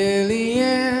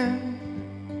Lillian,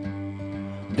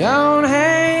 don't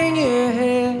hang your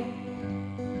head.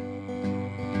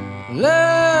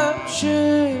 Love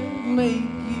should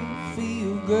make you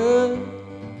feel good.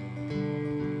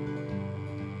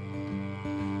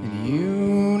 In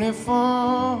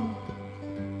uniform,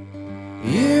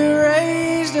 you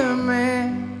raised a man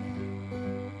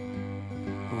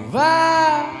who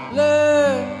volunteered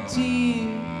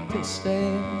to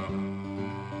stand.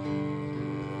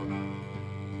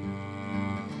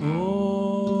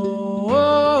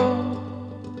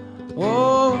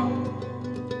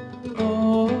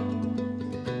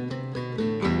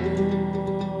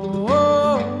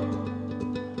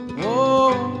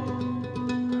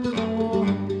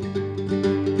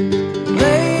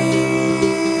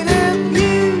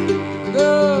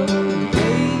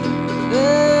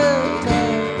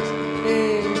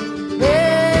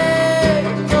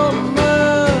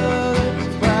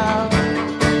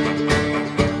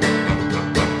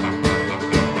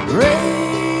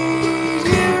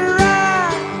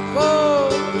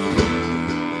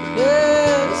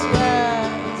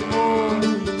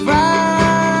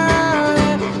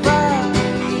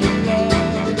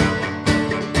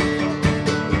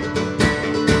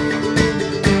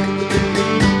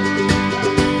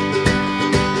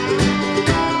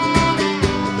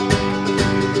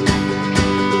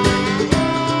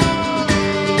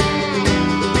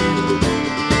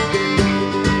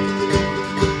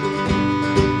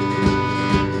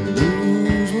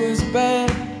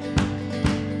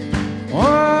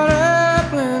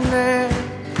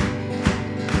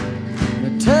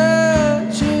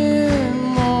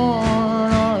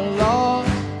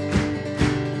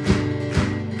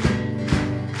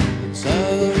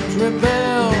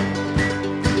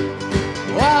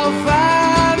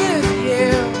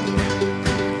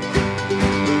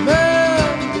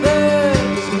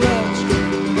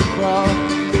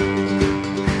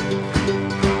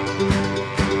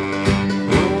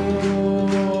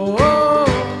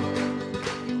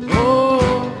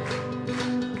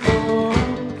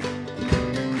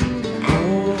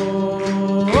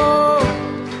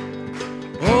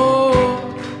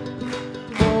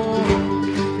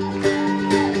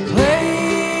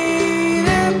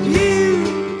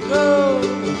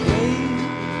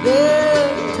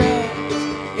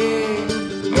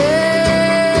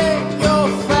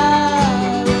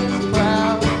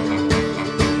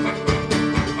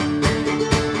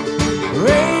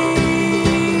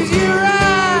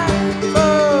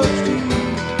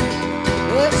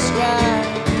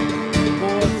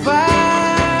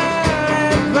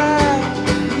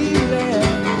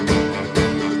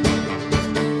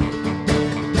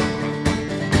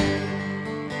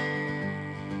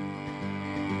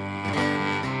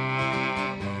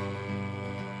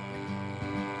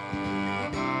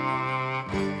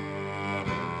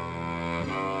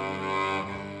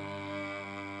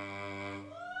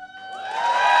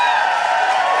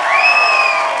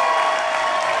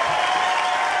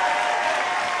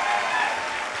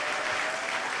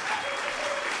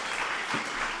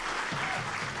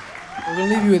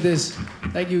 you with this.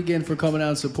 Thank you again for coming out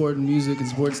and supporting music and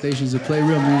supporting stations that play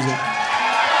real music.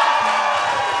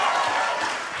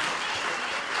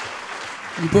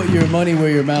 You put your money where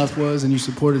your mouth was and you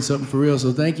supported something for real.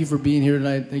 So thank you for being here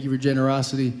tonight. Thank you for your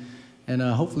generosity. And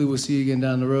hopefully we'll see you again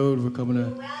down the road. We're coming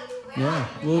to, yeah,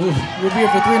 we'll be here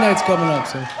for 3 nights coming up.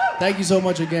 So thank you so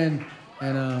much again,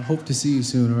 and hope to see you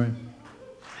soon, all right?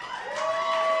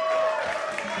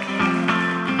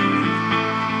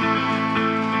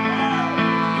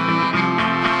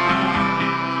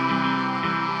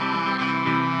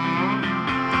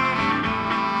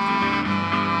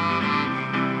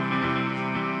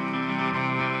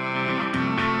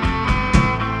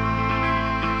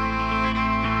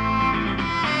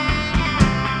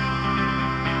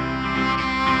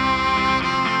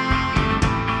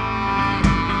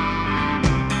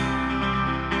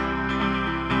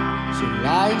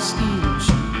 Like steel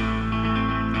sheet,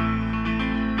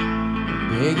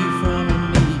 beg you from her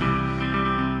knees,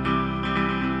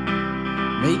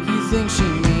 make you think she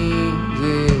means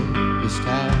it this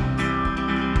time.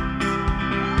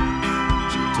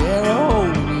 She'll tear a hole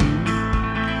in you,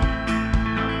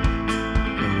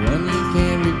 the one you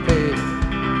can't repair.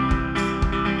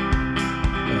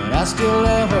 But I still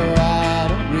love her, I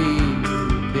don't really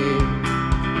care.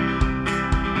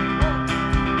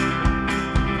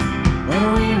 When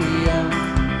we were young,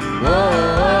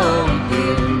 whoa, we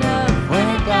did enough. When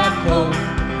it got cold,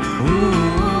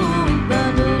 ooh, we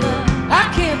bundled up. I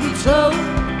can't be told,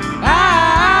 I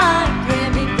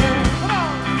can't be done. Come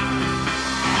on.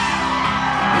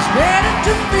 It's better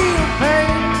to feel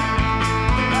pain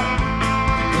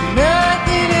than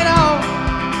nothing at all.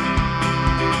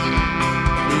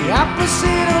 The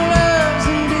opposite of love's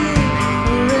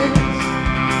indifference.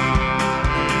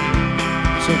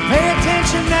 So pay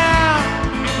attention now.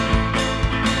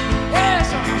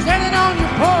 Standing on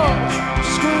your porch,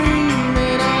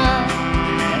 screaming out,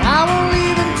 and I won't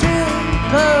leave until you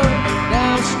come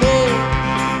downstairs.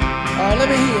 All right, let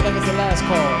me hear it like it's the last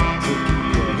call. So keep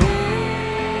your head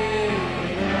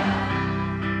up,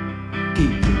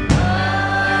 keep your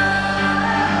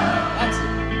that's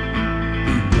it.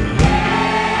 Keep your head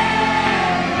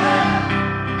up,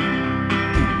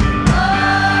 keep your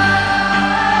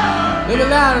a little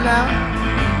louder now.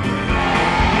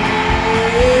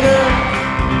 Head up.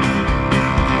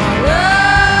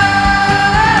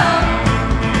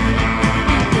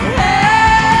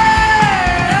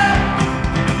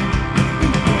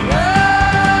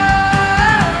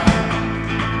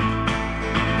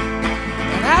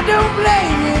 Don't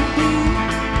blame you, dude,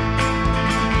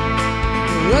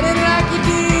 running like you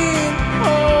did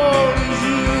all these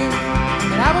years.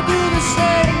 And I will do the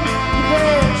same, you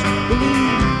best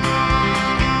believe.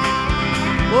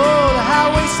 Oh, the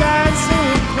highway sign's so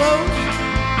close.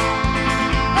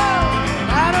 Oh,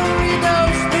 I don't read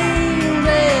those things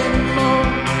anymore.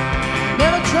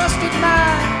 Never trusted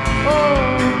mine, oh,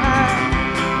 mine.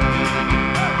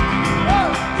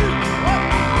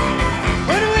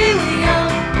 When we were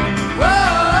young,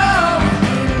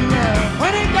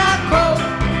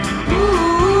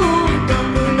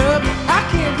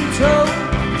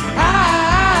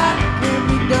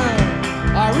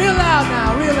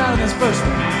 this first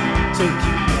one. So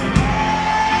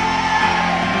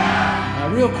now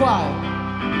real quiet.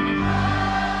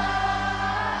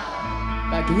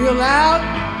 Back to real loud.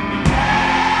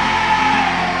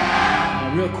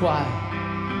 Now real quiet.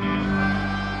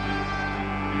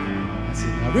 That's it.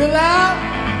 Now real loud.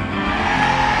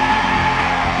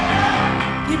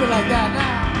 Keep it like that now.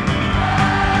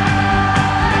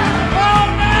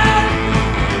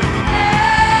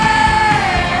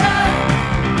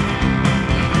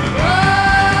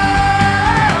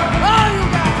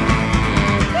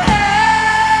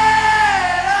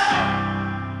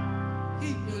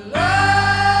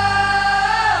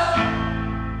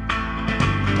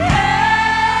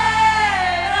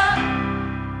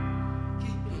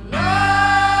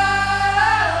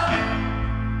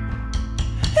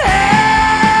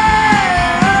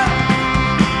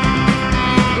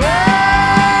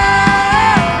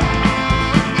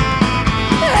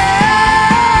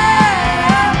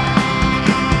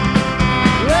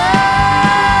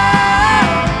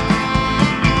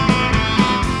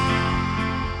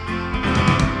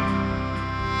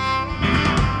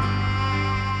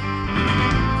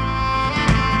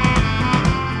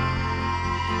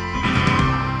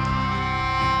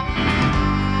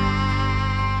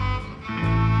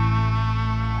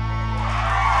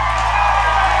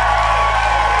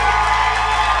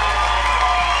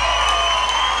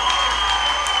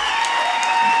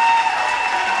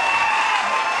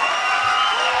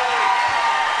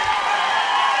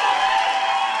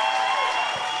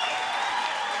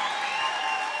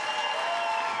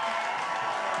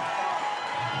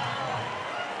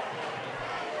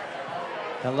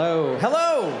 Hello.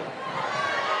 Hello.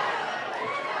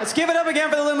 Let's give it up again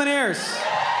for the Lumineers.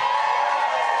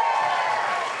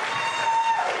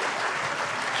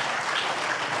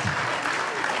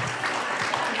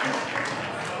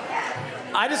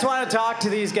 I just want to talk to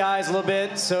these guys a little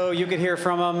bit so you can hear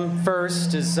from them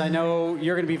first, as I know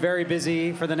you're going to be very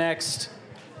busy for the next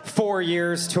 4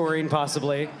 years touring,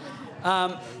 possibly.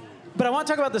 But I want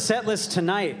to talk about the set list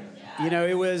tonight. You know,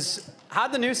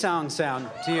 how'd the new song sound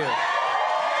to you?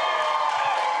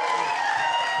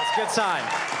 That's a good sign.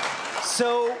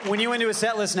 So when you went to a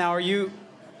set list now, did you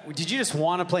just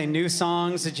want to play new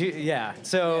songs? Yeah,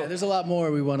 there's a lot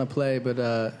more we want to play,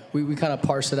 but we kind of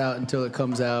parse it out until it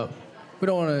comes out. We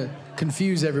don't want to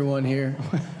confuse everyone here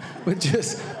with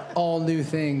just all new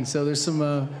things. So there's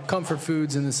some comfort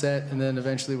foods in the set, and then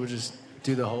eventually we'll just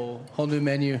do the whole new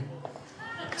menu.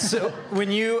 So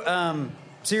when you,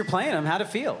 so you're playing them, how'd it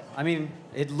feel? I mean,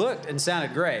 it looked and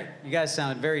sounded great. You guys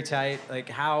sounded very tight. Like,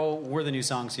 how were the new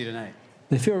songs to you tonight?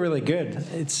 They feel really good.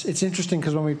 It's interesting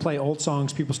because when we play old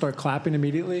songs, people start clapping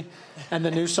immediately, and the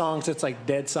new songs, it's like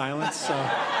dead silence. So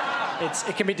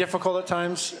it can be difficult at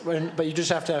times, but you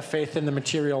just have to have faith in the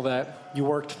material that you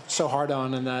worked so hard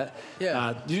on, and that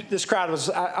this crowd was.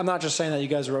 I'm not just saying that, you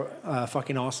guys were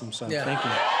fucking awesome. So thank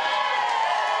you.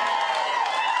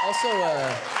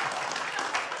 Also,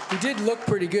 we did look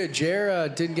pretty good. Jer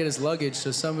didn't get his luggage,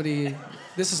 so somebody.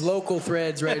 This is local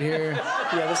threads right here.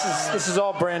 Yeah, this is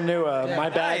all brand new. My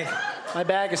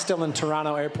bag is still in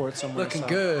Toronto Airport somewhere. Looking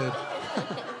good.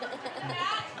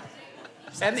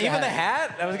 And even the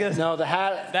hat? No, the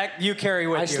hat. That you carry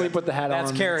with you. I sleep with the hat on.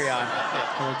 That's carry on.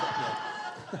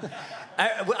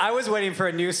 I was waiting for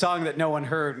a new song that no one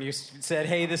heard, and you said,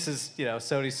 hey, this is,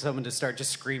 someone to start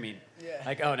just screaming. Yeah.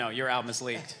 Like, oh no, your album is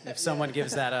leaked. If someone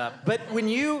gives that up. But when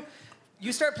you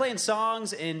start playing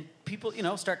songs and people,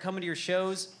 start coming to your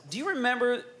shows, do you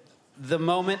remember the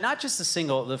moment, not just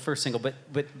the first single,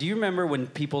 but do you remember when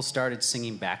people started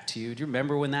singing back to you? Do you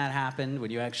remember when that happened, when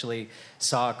you actually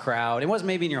saw a crowd? It wasn't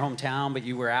maybe in your hometown, but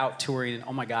you were out touring, and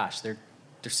oh my gosh, they're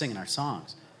singing our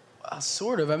songs.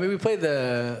 Sort of. I mean, we played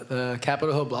the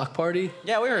Capitol Hill Block Party.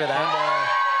 Yeah, we heard of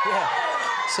that.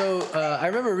 So I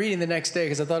remember reading the next day,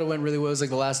 because I thought it went really well. It was like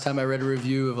the last time I read a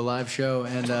review of a live show,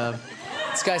 and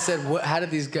this guy said, how did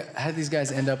these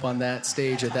guys end up on that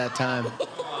stage at that time?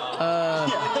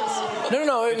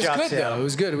 No, it was good though. It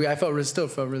was good. I still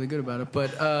felt really good about it.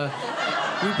 But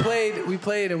we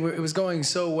played, and it was going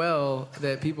so well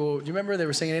that people. Do you remember they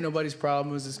were singing "Ain't Nobody's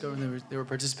Problem"? It was this going. They were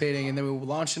participating, and then we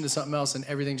launched into something else, and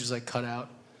everything just like cut out.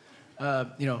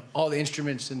 All the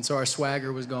instruments, and so our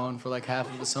swagger was gone for like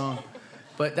half of the song.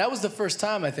 But that was the first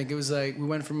time, I think. It was like we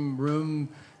went from a room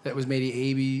that was maybe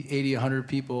 80, 100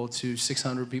 people to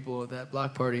 600 people at that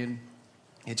block party, and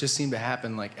it just seemed to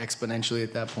happen like exponentially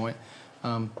at that point.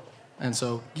 And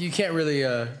so you can't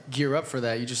really gear up for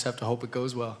that. You just have to hope it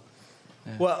goes well.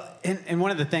 Yeah. Well, and one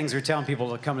of the things we're telling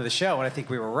people to come to the show, and I think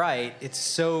we were right, it's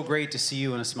so great to see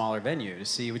you in a smaller venue, to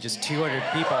see you with just 200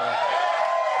 people,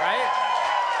 right?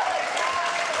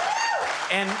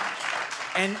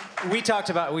 And we talked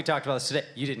about this today.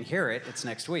 You didn't hear it. It's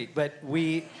next week. But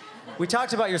we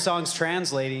talked about your songs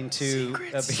translating to...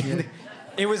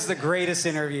 It was the greatest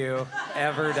interview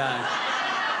ever done.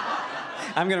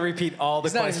 I'm going to repeat all the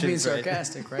questions. He's not even being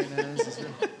sarcastic right now.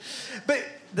 But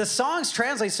the songs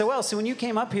translate so well. So when you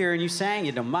came up here and you sang,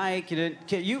 you had no mic,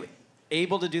 you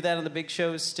able to do that on the big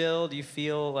shows still? Do you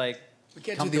feel like... We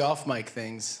can't do the off-mic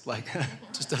things. Like, it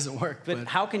just doesn't work. But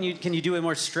how can you do it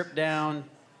more stripped down?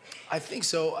 I think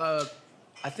so.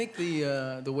 I think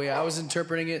the way I was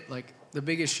interpreting it, like the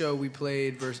biggest show we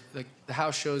played versus like the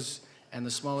house shows and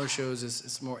the smaller shows,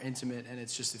 it's more intimate, and it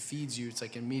feeds you. It's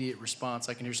like immediate response.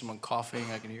 I can hear someone coughing.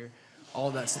 I can hear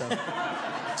all that stuff.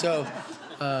 So,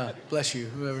 bless you,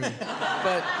 whoever.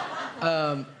 But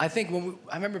I think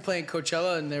I remember playing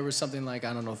Coachella, and there was something like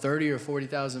 30 or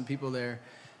 40,000 people there,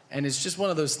 and it's just one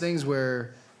of those things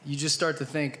where you just start to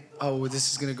think, oh, well,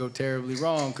 this is going to go terribly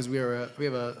wrong because we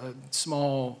have a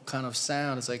small kind of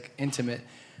sound. It's like intimate,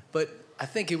 but I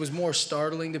think it was more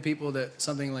startling to people that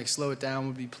something like Slow It Down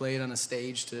would be played on a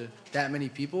stage to that many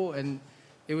people, and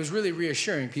it was really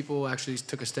reassuring. People actually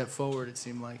took a step forward, it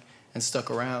seemed like, and stuck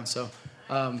around. So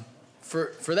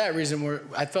for that reason,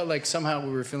 I felt like somehow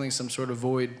we were filling some sort of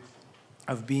void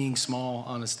of being small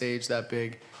on a stage that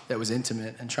big, that was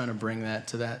intimate, and trying to bring that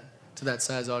to that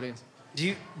size audience.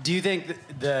 Do you think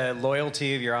the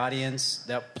loyalty of your audience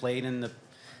that played in the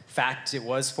fact it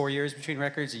was 4 years between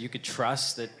records, that you could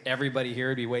trust that everybody here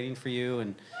would be waiting for you,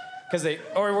 and Because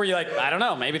or were you like, I don't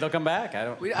know, maybe they'll come back? I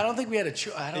don't think we had a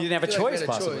choice. You didn't have a choice,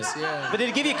 possibly. Yeah. But did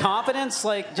it give you confidence,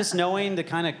 like just knowing to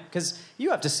kind of, because you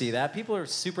have to see that people are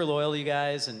super loyal to you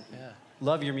guys and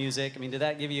love your music. I mean, did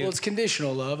that give you? Well, it's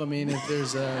conditional love. I mean, if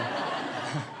there's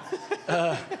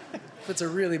if it's a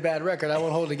really bad record, I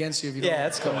won't hold it against you if you don't. Yeah,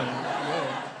 that's cool.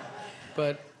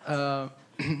 But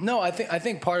no, I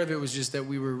think part of it was just that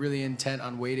we were really intent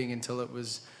on waiting until it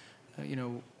was,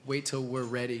 wait till we're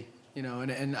ready.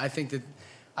 And I think that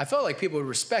I felt like people would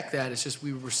respect that. It's just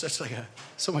we were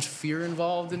so much fear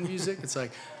involved in music. It's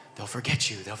like, they'll forget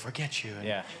you.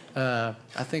 And,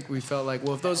 I think we felt like,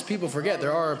 well, if those people forget,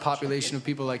 there are a population of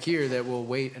people like here that will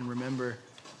wait and remember,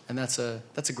 and that's a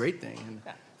great thing. And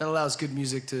that allows good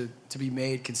music to be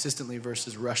made consistently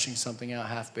versus rushing something out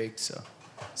half-baked.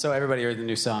 So everybody heard the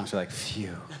new songs. We're like,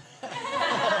 phew.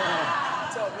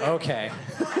 Okay.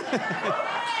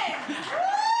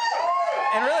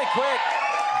 And really quick,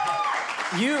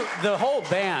 the whole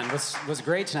band was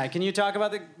great tonight. Can you talk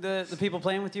about the people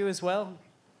playing with you as well?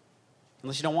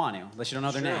 Unless you don't want to, unless you don't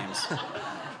know their names.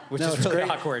 Which is really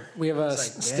awkward. We have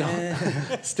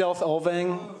Stealth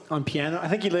Olving on piano. I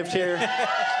think he lived here.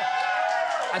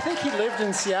 I think he lived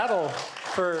in Seattle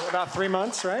for about 3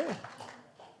 months, right?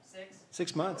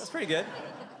 6 months. That's pretty good.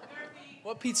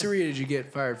 What pizzeria did you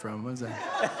get fired from? What was that?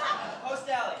 Post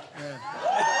Alley.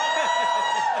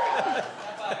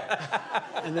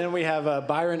 And then we have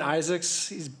Byron Isaacs.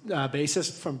 He's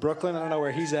bassist from Brooklyn. I don't know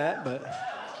where he's at, but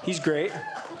he's great.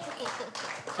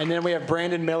 And then we have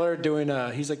Brandon Miller doing,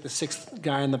 he's like the sixth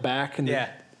guy in the back, and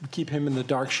we keep him in the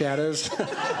dark shadows.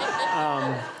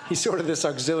 He's sort of this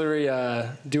auxiliary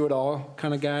do-it-all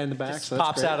kind of guy in the back. Just so that's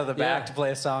pops great. out of the back to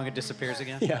play a song and disappears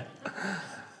again. Yeah.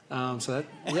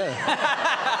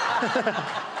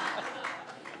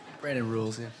 Brandon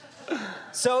rules, yeah.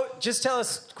 So just tell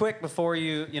us quick before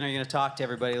you're going to talk to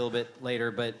everybody a little bit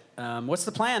later, but what's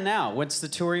the plan now? What's the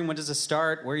touring? When does it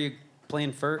start? Where are you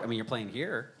playing first? I mean, you're playing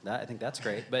here. I think that's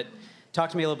great. But talk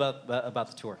to me a little bit about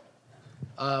the tour.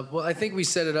 Well, I think we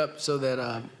set it up so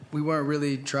that we weren't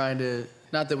really trying to,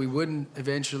 not that we wouldn't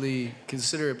eventually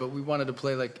consider it, but we wanted to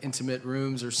play like intimate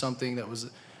rooms or something that was,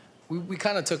 we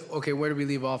kind of took, okay, where do we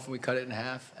leave off, and we cut it in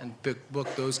half and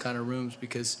booked those kind of rooms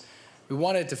because we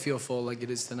wanted it to feel full like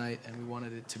it is tonight, and we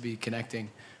wanted it to be connecting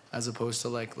as opposed to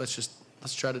like, let's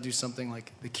try to do something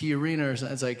like the Key Arena or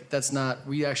something. It's like, that's not,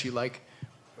 we actually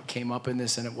came up in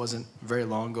this, and it wasn't very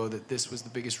long ago that this was the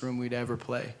biggest room we'd ever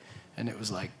play. And it was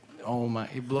like, oh my,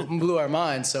 it blew our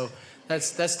minds. So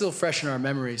that's still fresh in our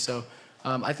memory. So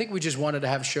I think we just wanted to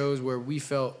have shows where we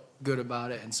felt good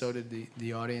about it, and so did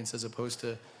the audience, as opposed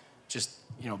to just,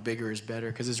 bigger is better,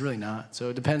 because it's really not. So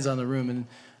it depends on the room. And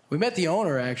we met the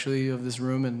owner, actually, of this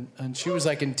room, and she was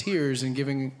like in tears and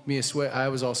giving me a sweat. I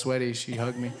was all sweaty. She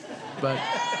hugged me. But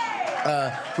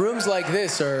rooms like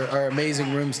this are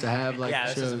amazing rooms to have. Like, yeah,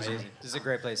 this shows. is amazing. This is a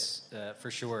great place for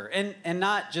sure. And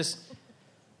not just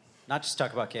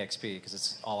talk about KXP, because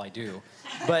it's all I do,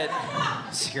 but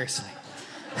seriously.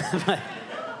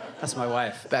 That's my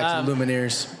wife. Back to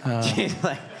Lumineers.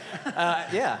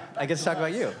 I guess talk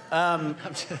about you.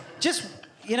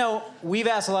 We've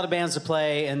asked a lot of bands to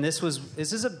play, and this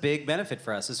is a big benefit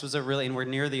for us. This was and we're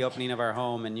near the opening of our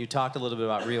home, and you talked a little bit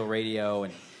about real radio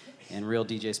and real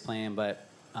DJs playing, but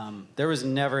there was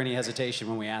never any hesitation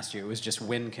when we asked you. It was just,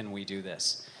 when can we do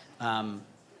this?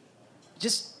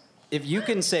 Just, if you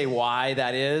can say why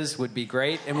that is, would be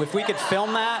great. And if we could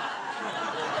film that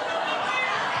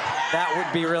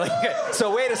would be really good.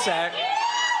 So wait a sec.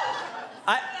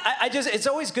 It's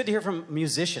always good to hear from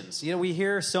musicians. We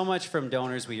hear so much from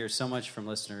donors, we hear so much from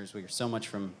listeners, we hear so much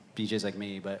from DJs like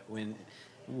me, but when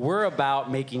we're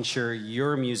about making sure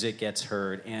your music gets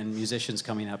heard and musicians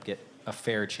coming up get a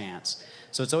fair chance.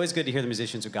 So it's always good to hear the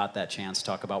musicians who got that chance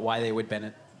talk about why they would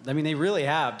benefit. I mean, they really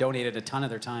have donated a ton of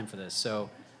their time for this. So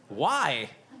why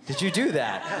did you do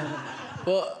that?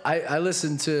 Well, I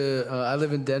listen to, I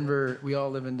live in Denver. We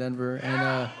all live in Denver.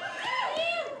 And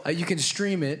you can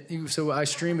stream it. So I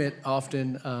stream it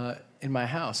often in my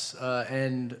house.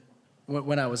 And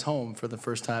when I was home for the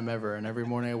first time ever, and every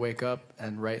morning I wake up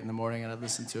and right in the morning and I'd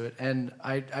listen to it. And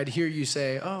I'd hear you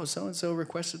say, oh, so-and-so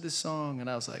requested this song. And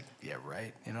I was like, yeah,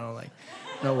 right. No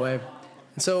way.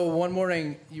 And so one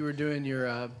morning you were doing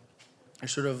your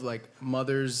sort of like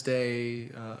Mother's Day,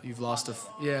 you've lost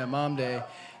Mom Day.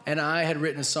 And I had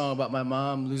written a song about my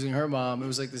mom losing her mom. It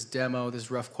was like this demo, this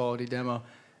rough quality demo.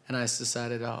 And I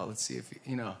decided, let's see if,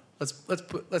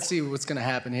 let's see what's going to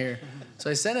happen here. So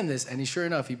I sent him this, and sure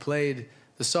enough, he played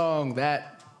the song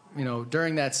that,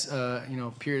 during that,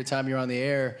 period of time you're on the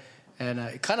air. And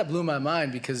it kind of blew my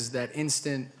mind, because that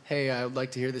instant, hey, I would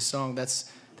like to hear this song,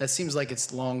 that's that seems like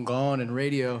it's long gone in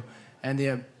radio. And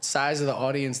the size of the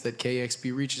audience that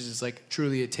KEXP reaches is like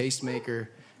truly a tastemaker.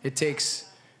 It takes,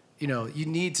 you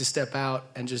need to step out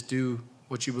and just do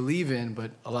what you believe in, but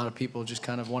a lot of people just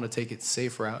kind of want to take it the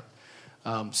safe route.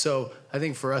 So I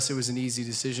think for us it was an easy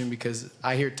decision because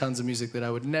I hear tons of music that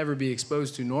I would never be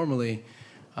exposed to normally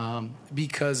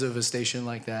because of a station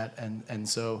like that. And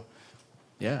so,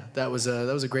 yeah, that was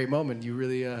a great moment. You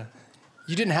really,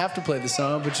 you didn't have to play the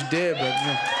song, but you did. But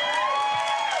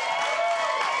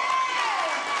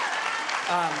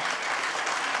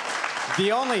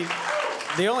The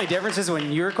only difference is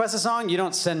when you request a song, you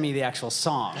don't send me the actual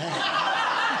song.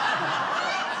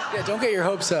 yeah, don't get your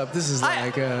hopes up. This is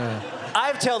like.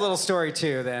 I've tell a little story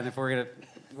too. Then, if we're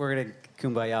gonna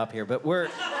kumbaya up here, but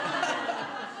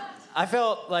I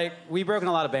felt like we broke in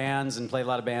a lot of bands and played a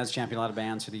lot of bands, championed a lot of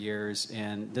bands through the years,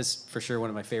 and this for sure one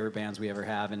of my favorite bands we ever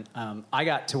have. And I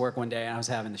got to work one day and I was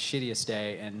having the shittiest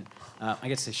day, and I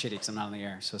get to say shitty because I'm not on the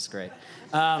air, so it's great.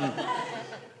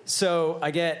 So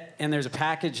I get, and there's a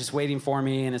package just waiting for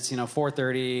me, and it's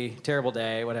 4:30, terrible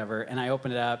day, whatever. And I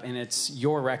open it up, and it's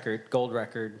your record, gold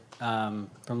record, from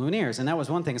Lumineers. And that was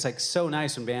one thing. It's like so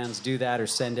nice when bands do that or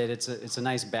send it. It's a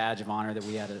nice badge of honor that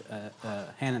we had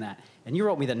a hand in that. And you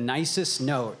wrote me the nicest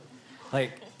note.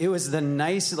 Like, it was the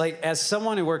nice, like, as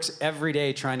someone who works every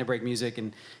day trying to break music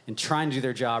and trying to do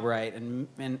their job right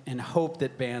and hope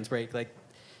that bands break, like,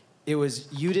 it was,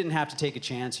 you didn't have to take a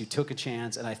chance, you took a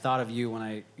chance, and I thought of you when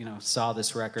I, saw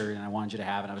this record and I wanted you to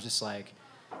have it. I was just like,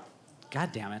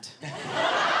 God damn it.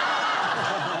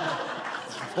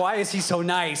 Why is he so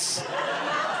nice?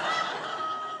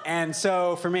 And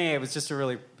so for me, it was just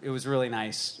really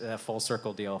nice full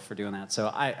circle deal for doing that. So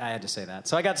I had to say that.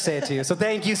 So I got to say it to you. So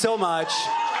thank you so much.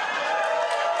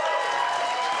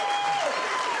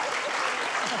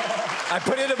 I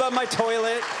put it above my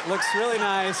toilet. Looks really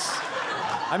nice.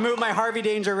 I moved my Harvey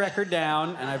Danger record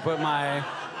down, and I put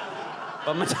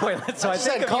above my toilet. So I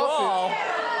think of you all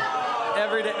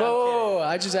every day. Whoa,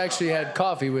 I just actually had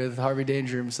coffee with Harvey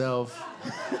Danger himself.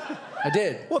 I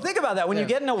did. Well, think about that. When you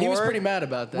get an award, he was pretty mad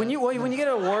about that. When you get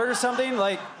an award or something,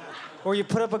 like, or you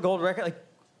put up a gold record, like,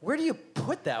 where do you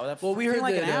put that? Without well, we heard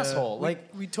like that, an asshole.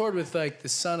 We toured with like the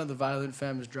son of the Violent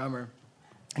Femmes drummer,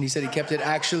 and he said he kept it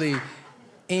actually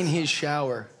in his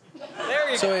shower. There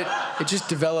you go. So it just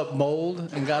developed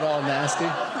mold and got all nasty.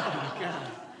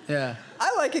 Yeah.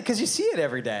 I like it because you see it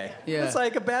every day. Yeah. It's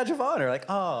like a badge of honor. Like,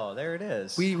 oh, there it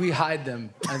is. We hide them,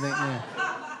 I think.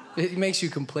 Yeah. It makes you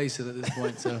complacent at this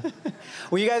point. So.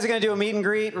 Well, you guys are going to do a meet and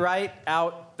greet right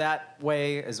out that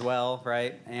way as well,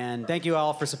 right? And thank you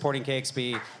all for supporting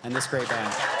KEXP and this great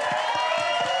band.